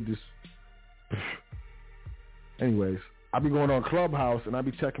know, I made this... Anyways, I be going on Clubhouse and I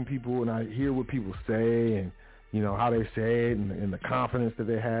be checking people and I hear what people say and, you know, how they say it and the confidence that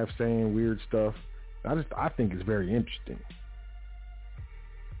they have saying weird stuff. I think it's very interesting.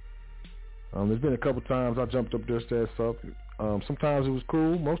 There's been a couple times I jumped up there, said something. Sometimes it was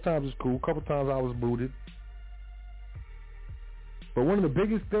cool. Most times it's cool. A couple times I was booted. But one of the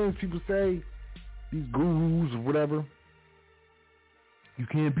biggest things people say, these gurus or whatever, you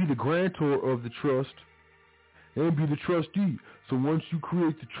can't be the grantor of the trust and be the trustee. So once you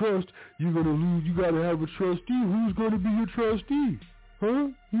create the trust, you're going to lose. You got to have a trustee. Who's going to be your trustee? Huh?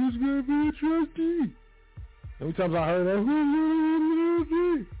 Who's going to be your trustee? How many times I heard that? Who's going to be your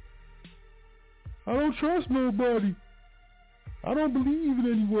trustee? I don't trust nobody. I don't believe in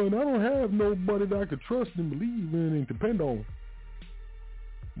anyone. I don't have nobody that I could trust and believe in and depend on.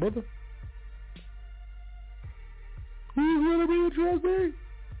 Brother, who's going to be your trustee?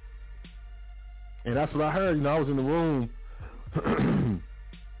 And that's what I heard. You know, I was in the room, I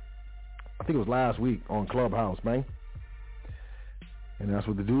think it was last week on Clubhouse, man. And that's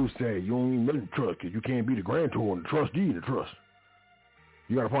what the dude said. You don't even know the trust because you can't be the grantor and the trustee of the trust.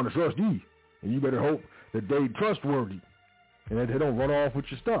 You got to find the trustee. And you better hope that they trustworthy and that they don't run off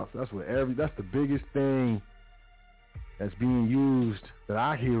with your stuff. That's the biggest thing that's being used that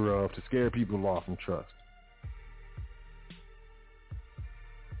I hear of to scare people off from trust.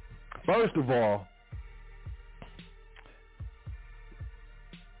 First of all,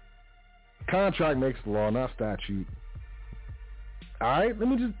 contract makes the law, not statute. All right, let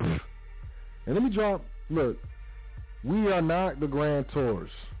me drop. Look, we are not the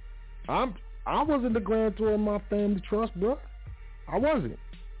grantors. I wasn't the grantor of my family trust, bro. I wasn't.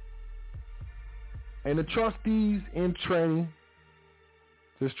 And the trustees in training,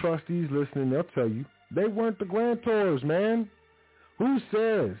 there's trustees listening, they'll tell you, they weren't the grantors, man. Who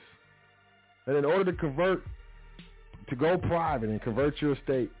says that in order to go private and convert your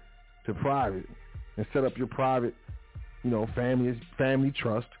estate to private and set up your private, you know, family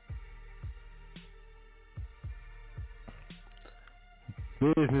trust,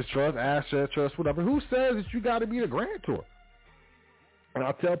 business trust, asset trust, whatever, who says that you got to be the grantor? And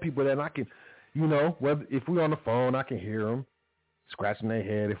I'll tell people that I can, you know, whether if we're on the phone, I can hear them scratching their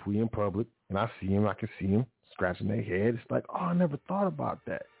head. If we in public and I see them, I can see them scratching their head. It's like, oh, I never thought about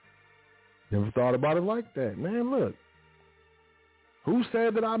that. Never thought about it like that. Man, look. Who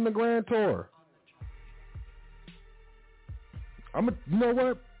said that I'm the grantor? You know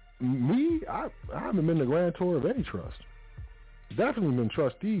what? Me, I haven't been the grantor of any trust. Definitely been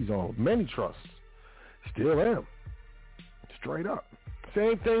trustees on many trusts. Still am. Straight up.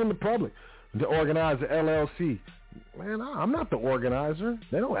 Same thing in the public. The organizer, LLC. Man, I'm not the organizer.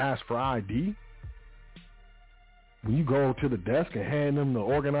 They don't ask for ID. When you go to the desk and hand them the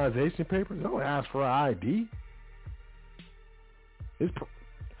organization papers, they don't ask for ID.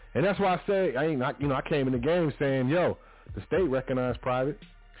 And that's why I say I came in the game saying, yo, the state recognized private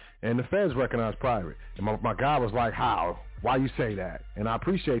and the feds recognize private. And my guy was like, how? Why you say that? And I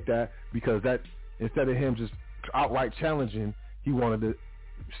appreciate that, because that instead of him just outright challenging, he wanted me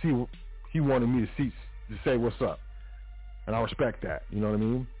to say what's up. And I respect that. You know what I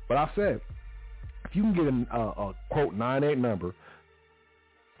mean? But I said, if you can get a quote 98 number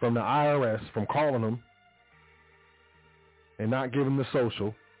from the IRS from calling them and not give them the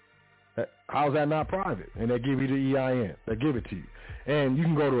social, how's that not private? And they give you the EIN. They give it to you. And you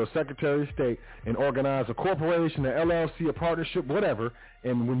can go to a Secretary of State and organize a corporation, an LLC, a partnership, whatever.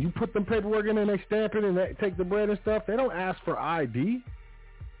 And when you put them paperwork in and they stamp it and they take the bread and stuff, they don't ask for ID.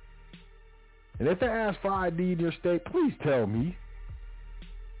 And if they ask for ID in your state, please tell me,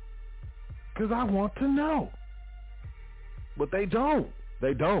 because I want to know. But they don't.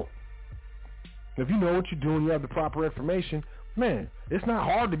 They don't. If you know what you're doing, you have the proper information, man, it's not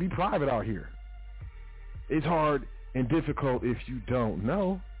hard to be private out here. It's hard and difficult if you don't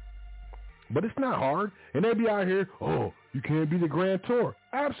know. But it's not hard. And they be out here, oh, you can't be the grantor.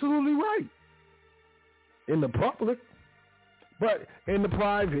 Absolutely right. In the public. But in the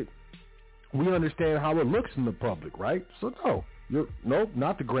private, we understand how it looks in the public, right? So no,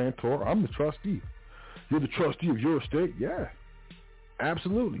 not the grantor. I'm the trustee. You're the trustee of your estate? Yeah,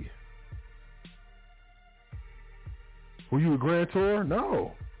 absolutely. Were you a grantor?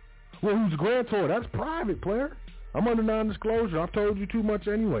 No. Well, who's a grantor? That's private, player. I'm under non-disclosure. I've told you too much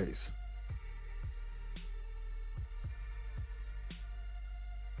anyways.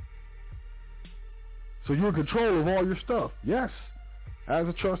 So you're in control of all your stuff. Yes. As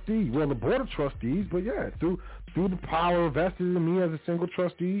a trustee. We're on the board of trustees, but yeah, through the power vested in me as a single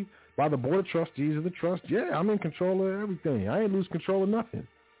trustee by the board of trustees of the trust, yeah, I'm in control of everything. I ain't lose control of nothing.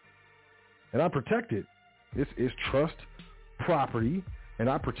 And I protect it. It's trust property, and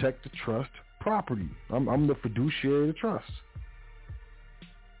I protect the trust property. I'm the fiduciary of the trust.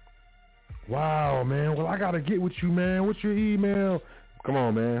 Wow, man. Well, I got to get with you, man. What's your email? Come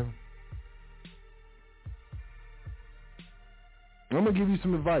on, man. I'm going to give you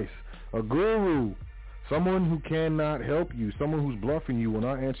some advice. A guru, someone who cannot help you, someone who's bluffing you will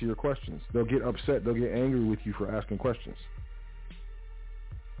not answer your questions. They'll get upset. They'll get angry with you for asking questions.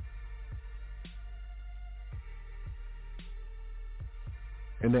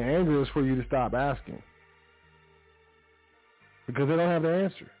 And the anger is for you to stop asking, because they don't have the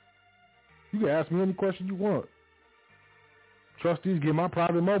answer. You can ask me any question you want. Trustees get my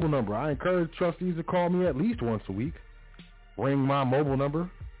private mobile number. I encourage trustees to call me at least once a week. Ring my mobile number.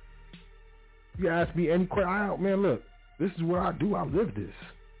 You ask me any question. Man, look, this is what I do. I live this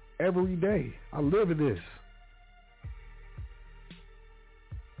every day. I live this.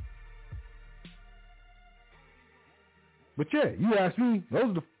 But yeah, you ask me, those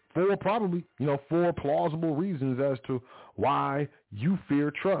are the four plausible reasons as to why you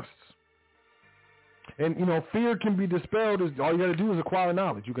fear trusts. And, fear can be dispelled. All you got to do is acquire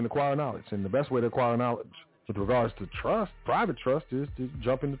knowledge. You can acquire knowledge. And the best way to acquire knowledge with regards to trust, private trust, is to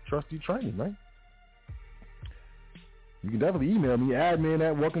jump into trustee training, right? You can definitely email me,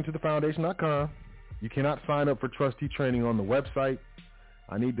 admin@welcometothefoundation.com. You cannot sign up for trustee training on the website.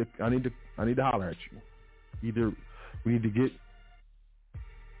 I need to holler at you. Either we need to get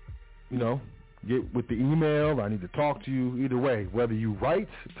with the email. I need to talk to you. Either way, whether you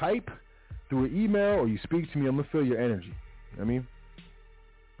type through an email or you speak to me, I'm going to feel your energy. You know what I mean?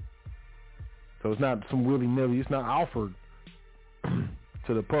 So it's not some willy-nilly. It's not offered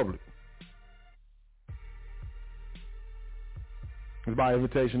to the public. It's by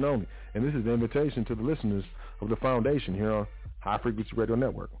invitation only. And this is the invitation to the listeners of the foundation here on High Frequency Radio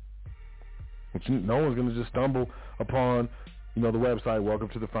Network. Which no one's going to just stumble upon, the website,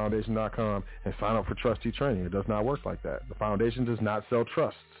 welcometothefoundation.com, and sign up for trustee training. It does not work like that. The foundation does not sell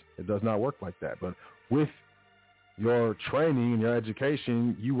trusts. It does not work like that. But with your training and your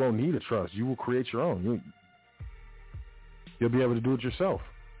education, you won't need a trust. You will create your own. You'll be able to do it yourself,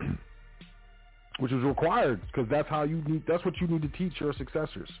 which is required, because that's what you need to teach your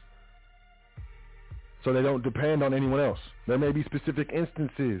successors, so they don't depend on anyone else. There may be specific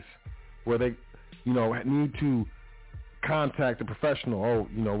instances where they, need to contact a professional. Oh,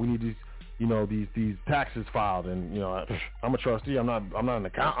 we need these taxes filed, and I'm a trustee. I'm not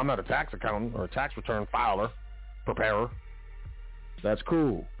a tax accountant or a tax return preparer. That's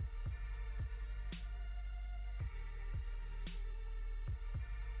cool.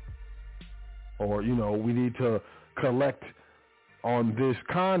 Or we need to collect on this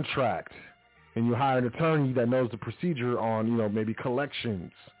contract, and you hire an attorney that knows the procedure on maybe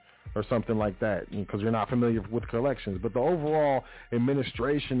collections or something like that, because you're not familiar with collections. But the overall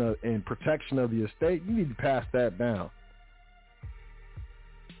administration and protection of the estate, you need to pass that down.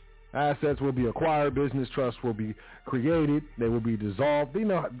 Assets will be acquired. Business trusts will be created. They will be dissolved.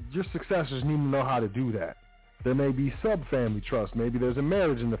 Your successors need to know how to do that. There may be sub-family trusts. Maybe there's a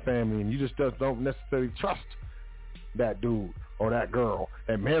marriage in the family, and you just don't necessarily trust that dude or that girl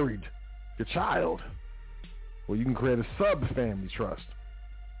that married your child. Well, you can create a sub-family trust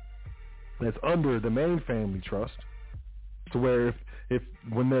that's under the main family trust, to where if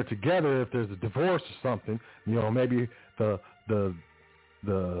when they're together, if there's a divorce or something, maybe the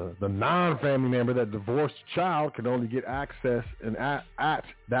non-family member that divorced child can only get access at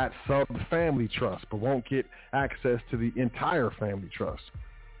that sub-family trust, but won't get access to the entire family trust.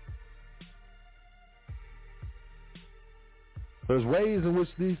 There's ways in which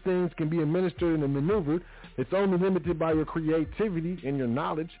these things can be administered and maneuvered. It's only limited by your creativity and your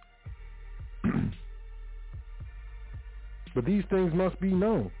knowledge. But these things must be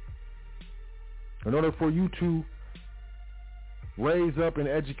known in order for you to raise up and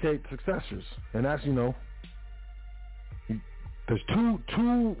educate successors. And that's, there's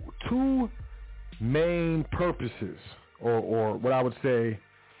two main purposes, or what I would say,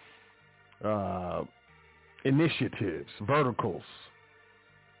 initiatives, verticals.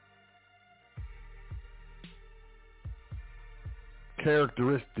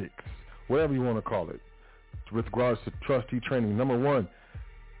 Characteristics, whatever you want to call it, with regards to trustee training. Number one,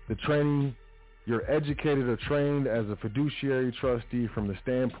 the training. You're educated or trained as a fiduciary trustee from the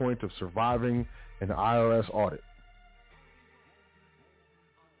standpoint of surviving an IRS audit.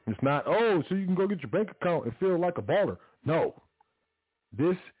 It's not, so you can go get your bank account and feel like a baller. No.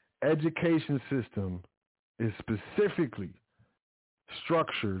 This education system is specifically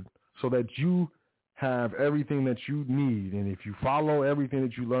structured so that you have everything that you need. And if you follow everything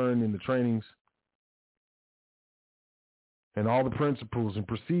that you learn in the trainings and all the principles and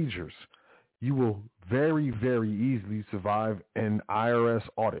procedures, you will very, very easily survive an IRS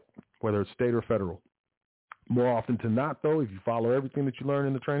audit, whether it's state or federal. More often than not, though, if you follow everything that you learn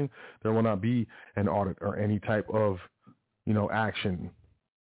in the training, there will not be an audit or any type of, action,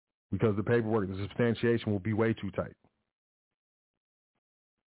 because the paperwork, the substantiation will be way too tight.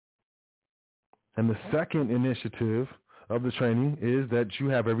 And the second initiative of the training is that you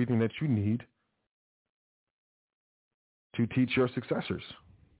have everything that you need to teach your successors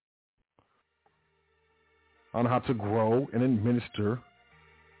on how to grow and administer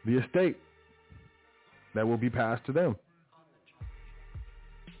the estate that will be passed to them.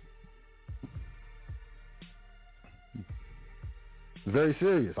 It's very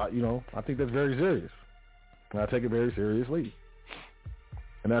serious. I think that's very serious. And I take it very seriously.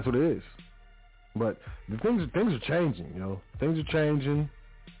 And that's what it is. But the things are changing, Things are changing.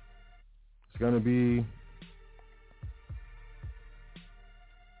 It's going to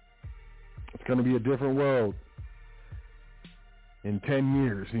be a different world in 10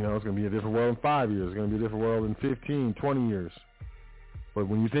 years. It's going to be a different world in 5 years. It's going to be a different world in 15, 20 years. But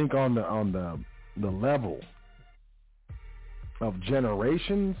when you think on the level of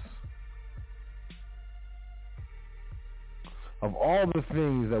generations, of all the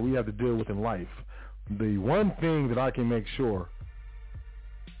things that we have to deal with in life, the one thing that I can make sure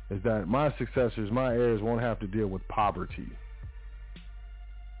is that my successors, my heirs, won't have to deal with poverty.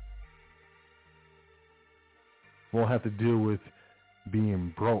 Won't have to deal with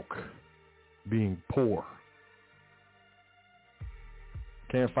being broke, being poor.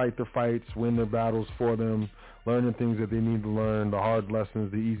 Can't fight the fights, win the battles for them, learn the things that they need to learn, the hard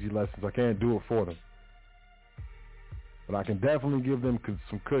lessons, the easy lessons. I can't do it for them. But I can definitely give them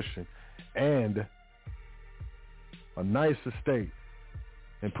some cushion and a nice estate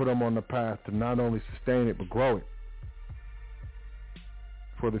and put them on the path to not only sustain it but grow it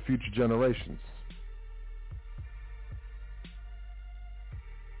for the future generations.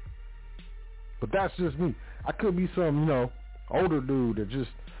 But that's just me. I could be some, older dude that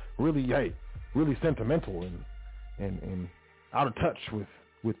just really sentimental and out of touch with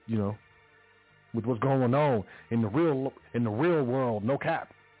what's going on in the real world. No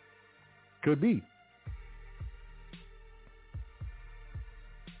cap. Could be.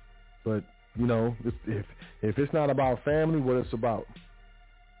 But if it's not about family, what it's about?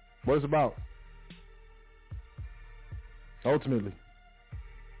 What it's about? Ultimately.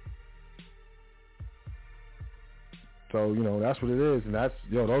 So, that's what it is. And that's,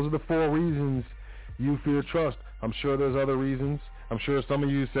 those are the 4 reasons you fear trust. I'm sure there's other reasons. I'm sure some of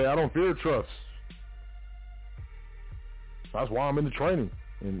you say, I don't fear trust. That's why I'm in the training.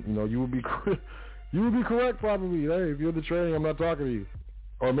 And, you would be correct probably. Hey, if you're in the training, I'm not talking to you.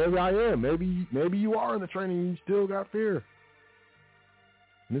 Or maybe I am. Maybe you are in the training and you still got fear.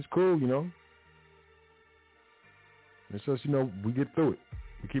 And it's cool, you know. It's just, you know, we get through it.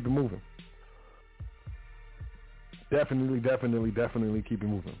 We keep it moving. Definitely keep it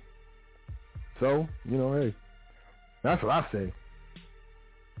moving. So, you know, hey, that's what I say.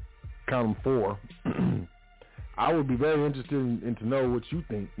 Count them 4. I would be very interested in to know what you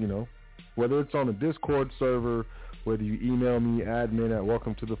think, you know, whether it's on a Discord server, whether you email me, admin at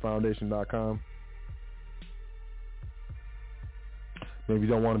welcometothefoundation.com. Maybe you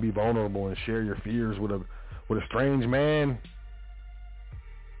don't want to be vulnerable and share your fears with a strange man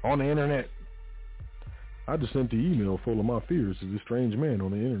on the internet. I just sent the email full of my fears to this strange man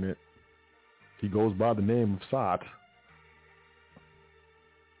on the internet. He goes by the name of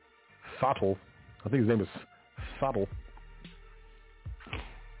Sattel. I think his name is Sattel.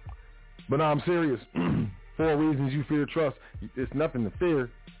 But no, I'm serious. 4 reasons you fear trust. It's nothing to fear.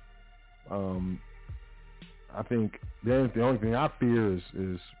 I think the only thing I fear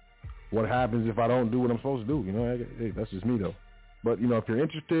is what happens if I don't do what I'm supposed to do. You know, hey, that's just me though. But, you know, if you're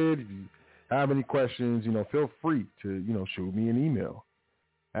interested, if you have any questions, you know, feel free to, you know, shoot me an email.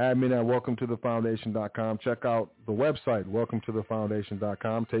 Admin at welcometothefoundation.com. Check out the website,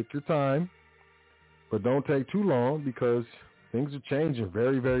 welcometothefoundation.com. Take your time, but don't take too long because things are changing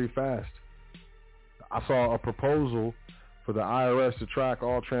very, very fast. I saw a proposal for the IRS to track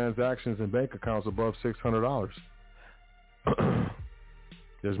all transactions and bank accounts above $600.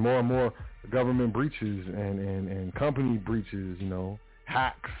 There's more and more government breaches and company breaches, you know,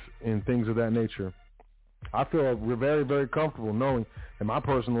 hacks and things of that nature. I feel we're very, very comfortable knowing that my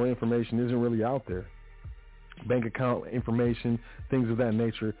personal information isn't really out there. Bank account information, things of that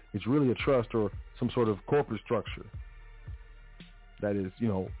nature, it's really a trust or some sort of corporate structure that is, you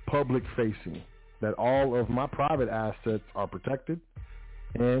know, public facing, that all of my private assets are protected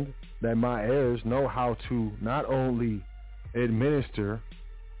and that my heirs know how to not only administer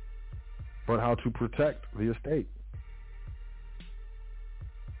but how to protect the estate.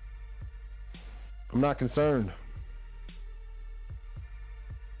 I'm not concerned.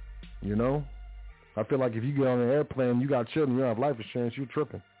 You know? I feel like if you get on an airplane, you got children, you don't have life insurance, you're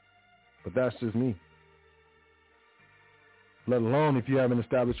tripping. But that's just me. Let alone if you haven't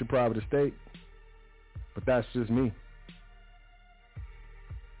established your private estate. But that's just me.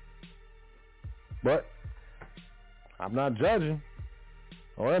 But I'm not judging.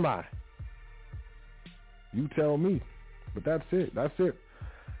 Or am I? You tell me. But that's it. That's it.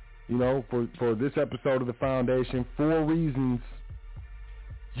 You know, for this episode of The Foundation, 4 reasons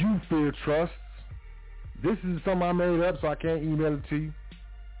you fear trust. This is something I made up, so I can't email it to you.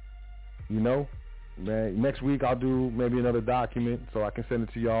 You know, man, next week I'll do maybe another document so I can send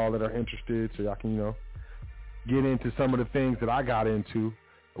it to y'all that are interested so y'all can, you know, get into some of the things that I got into.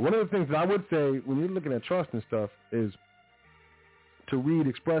 One of the things that I would say when you're looking at trust and stuff is to read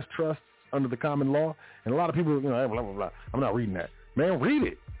express trusts under the common law. And a lot of people, you know, blah, blah, blah. I'm not reading that. Man, read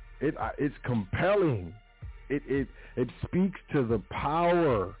it. It's compelling. It speaks to the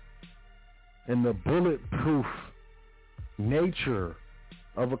power and the bulletproof nature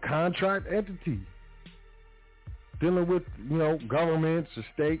of a contract entity dealing with, you know, governments or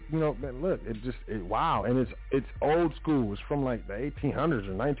state. You know, man, look, wow, and it's old school. It's from like the 1800s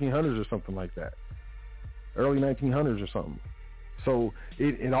or 1900s or something like that, early 1900s or something. So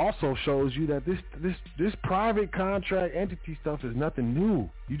it also shows you that this private contract entity stuff is nothing new.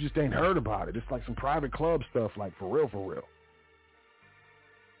 You just ain't heard about it. It's like some private club stuff, like for real.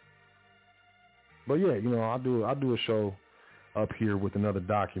 But yeah, you know, I'll do a show up here with another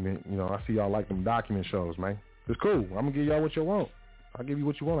document. You know, I see y'all like them document shows, man. It's cool. I'm gonna give y'all what you want. I'll give you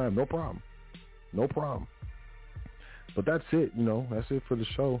what you want. I have no problem. But that's it. You know, that's it for the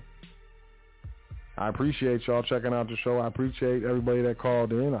show. I appreciate y'all checking out the show. I appreciate everybody that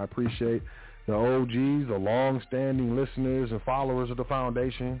called in. I appreciate the OGs, the long-standing listeners and followers of the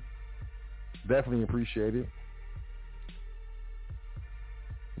foundation. Definitely appreciate it.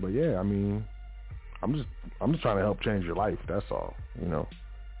 But yeah, I mean, I'm just trying to help change your life. That's all, you know.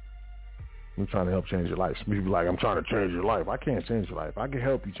 I'm trying to help change your life. Some people like, I'm trying to change your life. I can't change your life. I can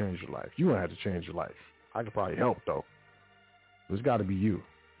help you change your life. You don't have to change your life. I can probably help, though. It's got to be you.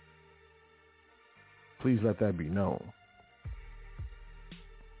 Please let that be known.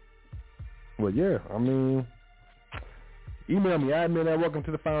 Well, yeah, I mean, email me, admin at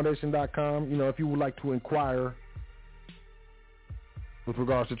welcometothefoundation.com. You know, if you would like to inquire with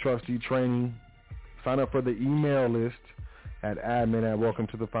regards to trustee training, sign up for the email list at admin at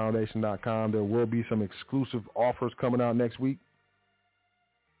welcometothefoundation.com. There will be some exclusive offers coming out next week.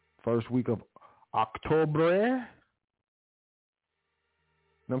 First week of October.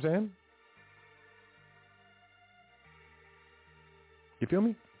 know what I'm saying? You feel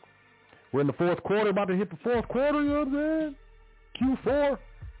me? We're in the fourth quarter, about to hit the fourth quarter, you know what I'm saying? Q4.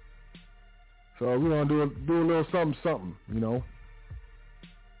 So we're going to do a little something, you know.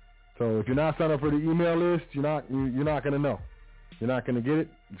 So if you're not signed up for the email list, you're not going to know. You're not going to get it.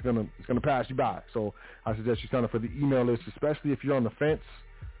 It's going to pass you by. So I suggest you sign up for the email list, especially if you're on the fence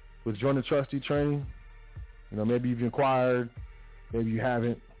with joining trustee training. You know, maybe you've inquired, maybe you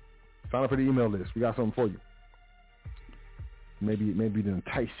haven't. Sign up for the email list. We got something for you. Maybe to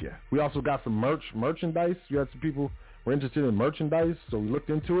entice you. We also got some merchandise. You had some people were interested in merchandise, so we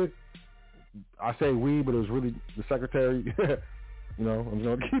looked into it. I say we, but it was really the secretary. You know, I'm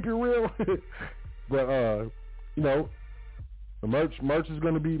going to keep it real. But, you know, the merch is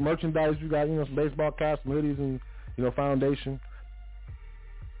going to be merchandise. We got, you know, some baseball caps, some hoodies, and, you know, foundation.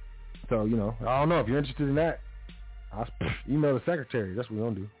 So, you know, I don't know. If you're interested in that, I'll email the secretary. That's what we're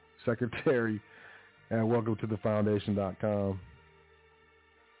going to do. Secretary at welcometothefoundation.com.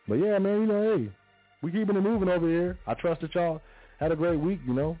 But, yeah, man, you know, hey, we keeping it moving over here. I trust that y'all had a great week,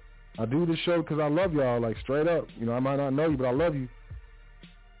 you know. I do this show because I love y'all, like, straight up. You know, I might not know you, but I love you.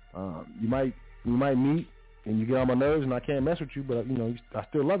 We might meet, and you get on my nerves, and I can't mess with you, but, you know, I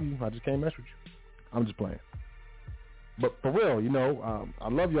still love you. I just can't mess with you. I'm just playing. But for real, you know, I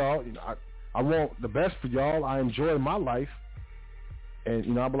love y'all. You know, I want the best for y'all. I enjoy my life. And,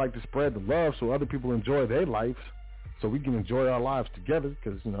 you know, I would like to spread the love so other people enjoy their lives so we can enjoy our lives together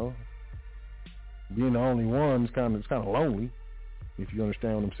because, you know, being the only one is kind of lonely, if you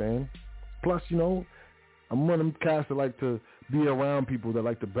understand what I'm saying. Plus, you know, I'm one of them cats that like to be around people that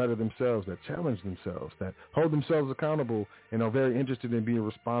like to better themselves, that challenge themselves, that hold themselves accountable, and are very interested in being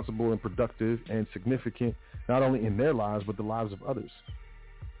responsible and productive and significant, not only in their lives, but the lives of others.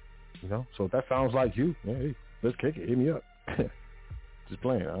 You know, so if that sounds like you, hey, let's kick it. Hit me up. Just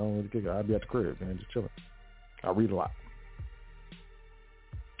playing. I don't really kick it. I'll be at the crib, man, just chilling. I read a lot.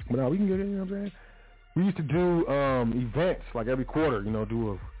 But now we can get it, you know what I'm saying? We used to do events like every quarter, you know,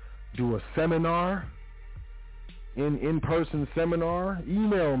 do a seminar, in-person seminar.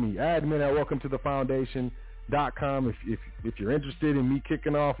 Email me, admin at welcometothefoundation.com if you're interested in me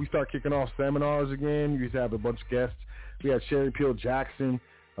kicking off. We start kicking off seminars again. We used to have a bunch of guests. We had Sherry Peel Jackson.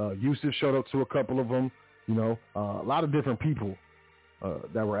 Yusuf showed up to a couple of them. You know, a lot of different people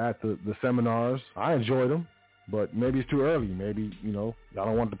that were at the seminars. I enjoyed them, but maybe it's too early. Maybe, you know, y'all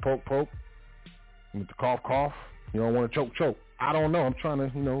don't want the poke. You want the cough. You don't want to choke. I don't know. I'm trying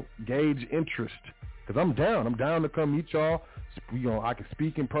to, you know, gauge interest because I'm down. I'm down to come meet y'all. You know, I can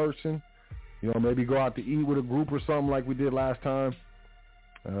speak in person. You know, maybe go out to eat with a group or something like we did last time.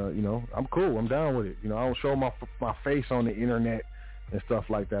 You know, I'm cool. I'm down with it. You know, I don't show my face on the internet and stuff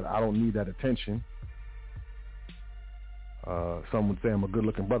like that. I don't need that attention. Some would say I'm a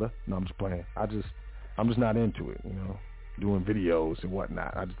good-looking brother. No, I'm just playing. I'm just not into it, you know, doing videos and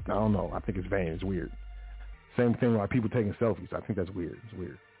whatnot. I don't know. I think it's vain. It's weird. Same thing like people taking selfies. I think that's weird. It's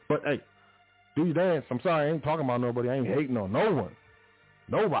weird. But, hey, do your dance. I'm sorry. I ain't talking about nobody. I ain't hating on no one.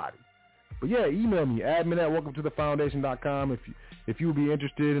 Nobody. But, yeah, email me, admin at welcometothefoundation.com if you would be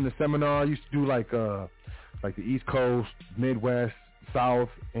interested in the seminar. I used to do like the East Coast, Midwest, South,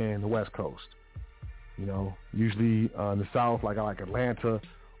 and the West Coast. You know, usually in the South, like I like Atlanta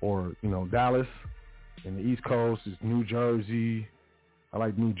or, you know, Dallas. And the East Coast is New Jersey. I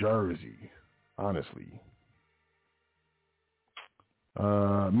like New Jersey, honestly.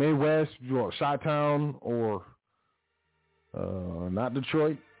 Midwest, Chi-Town or not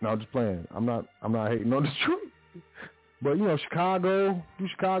Detroit. No, I'm just playing. I'm not hating on Detroit. But, you know, Chicago, do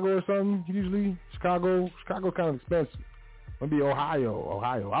Chicago or something. Usually Chicago kind of expensive. Maybe Ohio.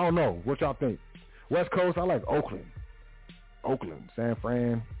 I don't know. What y'all think? West Coast, I like Oakland, San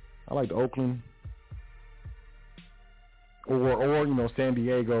Fran. I like Oakland. Or you know, San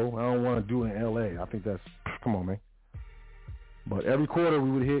Diego. I don't want to do it in LA. I think that's, come on, man. But every quarter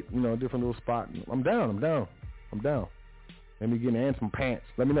we would hit, you know, a different little spot. I'm down. Let me get in some pants.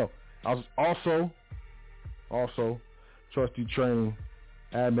 Let me know. I was also trustee training,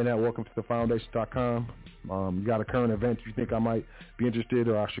 admin at welcometothefoundation.com. You got a current event you think I might be interested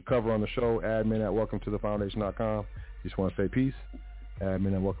or I should cover on the show, admin at welcometothefoundation.com. Just want to say peace.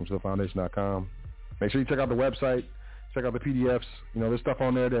 Admin at welcometothefoundation.com. Make sure you check out the website. Check out the PDFs. You know, there's stuff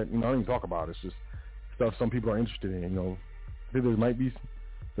on there that, you know, I don't even talk about. It's just stuff some people are interested in. You know, I think there's a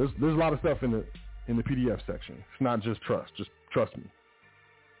lot of stuff in the PDF section. It's not just trust. Just trust me.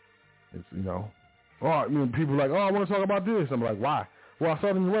 It's, you know, people are like, I want to talk about this. I'm like, why? Well, I saw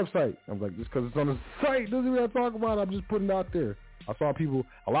it on the website. I'm like, just because it's on the site doesn't mean I talk about it. I'm just putting it out there. I saw people,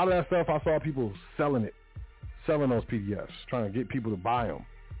 a lot of that stuff, I saw people selling those PDFs, trying to get people to buy them.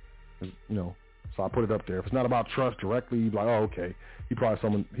 You know, so I put it up there. If it's not about trust directly, you'd be like, oh, okay. He probably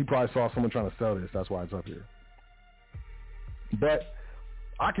saw someone trying to sell this. That's why it's up here. But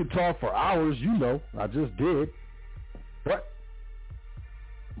I could talk for hours, you know. I just did. But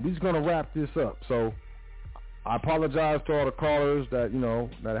we're just gonna wrap this up. So I apologize to all the callers that, you know,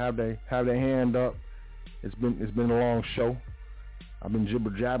 that have their hand up. It's been a long show. I've been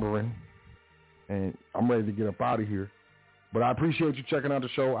jibber jabbering, and I'm ready to get up out of here. But I appreciate you checking out the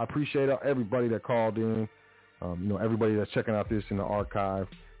show. I appreciate everybody that called in. You know, everybody that's checking out this in the archive.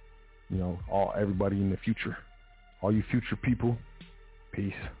 You know, everybody in the future, all you future people.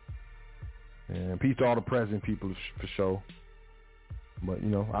 Peace. And peace to all the present people for sure. But, you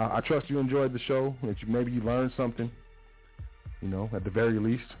know, I trust you enjoyed the show, that maybe you learned something, you know, at the very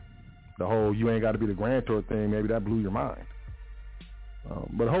least. The whole you ain't got to be the grantor thing, maybe that blew your mind.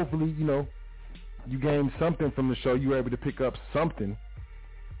 But hopefully, you know, you gained something from the show. You were able to pick up something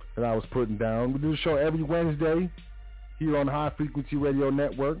that I was putting down. We do the show every Wednesday here on the High Frequency Radio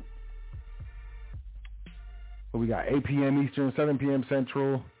Network. So we got 8 p.m. Eastern, 7 p.m.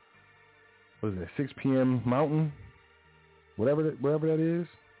 Central, what is it, 6 p.m. Mountain, whatever that is,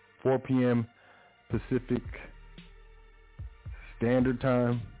 4 p.m. Pacific Standard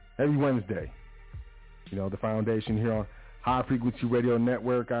Time, every Wednesday. You know, the foundation here on High Frequency Radio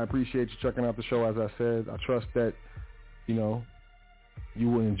Network. I appreciate you checking out the show, as I said. I trust that, you know, you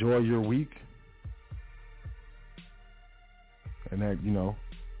will enjoy your week and that, you know,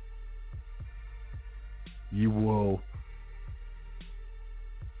 you will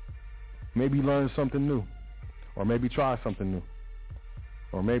maybe learn something new, or maybe try something new,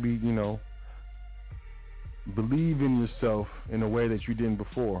 or maybe, you know, believe in yourself in a way that you didn't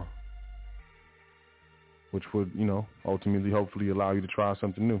before, which would, you know, ultimately, hopefully allow you to try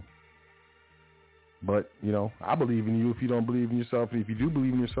something new. But, you know, I believe in you if you don't believe in yourself. And if you do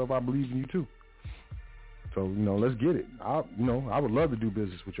believe in yourself, I believe in you too. So, you know, let's get it. I would love to do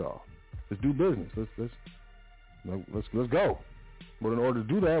business with y'all. Let's do business. Let's go. But in order to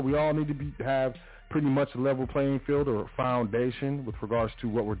do that, we all need to have pretty much a level playing field or foundation with regards to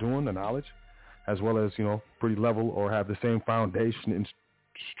what we're doing, the knowledge, as well as, you know, pretty level or have the same foundation and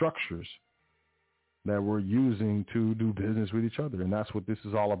structures that we're using to do business with each other. And that's what this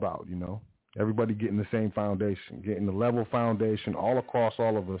is all about, you know. Everybody getting the same foundation, getting the level foundation all across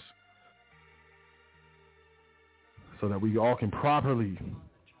all of us so that we all can properly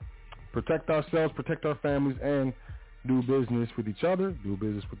protect ourselves, protect our families, and do business with each other, do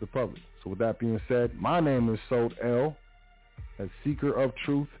business with the public. So with that being said, my name is Sold L, that's Seeker of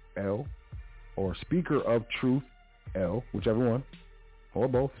Truth L, or Speaker of Truth L, whichever one, or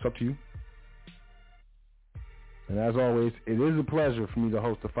both, it's up to you. And as always, it is a pleasure for me to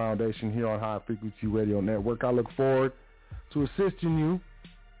host the foundation here on High Frequency Radio Network. I look forward to assisting you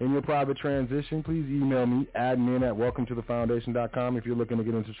in your private transition. Please email me, admin@welcometothefoundation.com. If you're looking to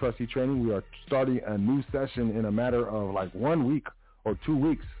get into trustee training, we are starting a new session in a matter of like 1 week or 2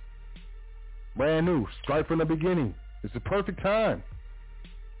 weeks. Brand new, straight from the beginning. It's the perfect time.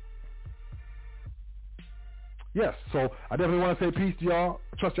 Yes, so I definitely want to say peace to y'all.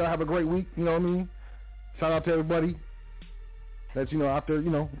 I trust y'all have a great week, you know what I mean? Shout out to everybody that's, you know, out there,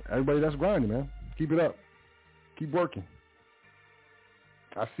 you know, everybody that's grinding, man. Keep it up. Keep working.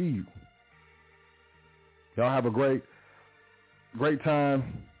 I see you. Y'all have a great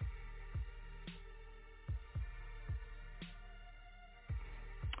time.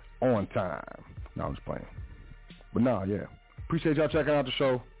 On time. No, I'm just playing. But no, yeah. Appreciate y'all checking out the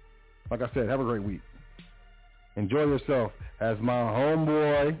show. Like I said, have a great week. Enjoy yourself. As my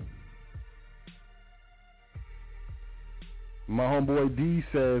homeboy D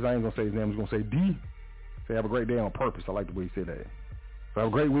says, I ain't going to say his name, I'm just going to say D. Say have a great day on purpose. I like the way he said that. So have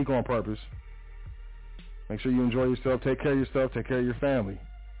a great week on purpose. Make sure you enjoy yourself. Take care of yourself. Take care of your family.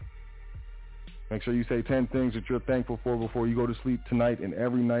 Make sure you say 10 things that you're thankful for before you go to sleep tonight and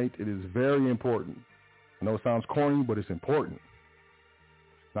every night. It is very important. I know it sounds corny, but it's important.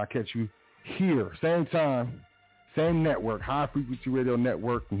 And I'll catch you here, same time, same network, High Frequency Radio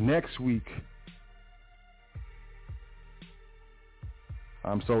Network, next week.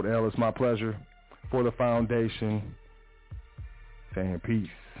 I'm Sold L. It's my pleasure for the foundation. Saying peace.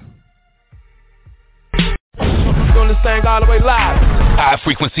 Doing this thing all the way live. High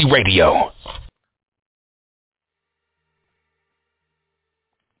Frequency Radio.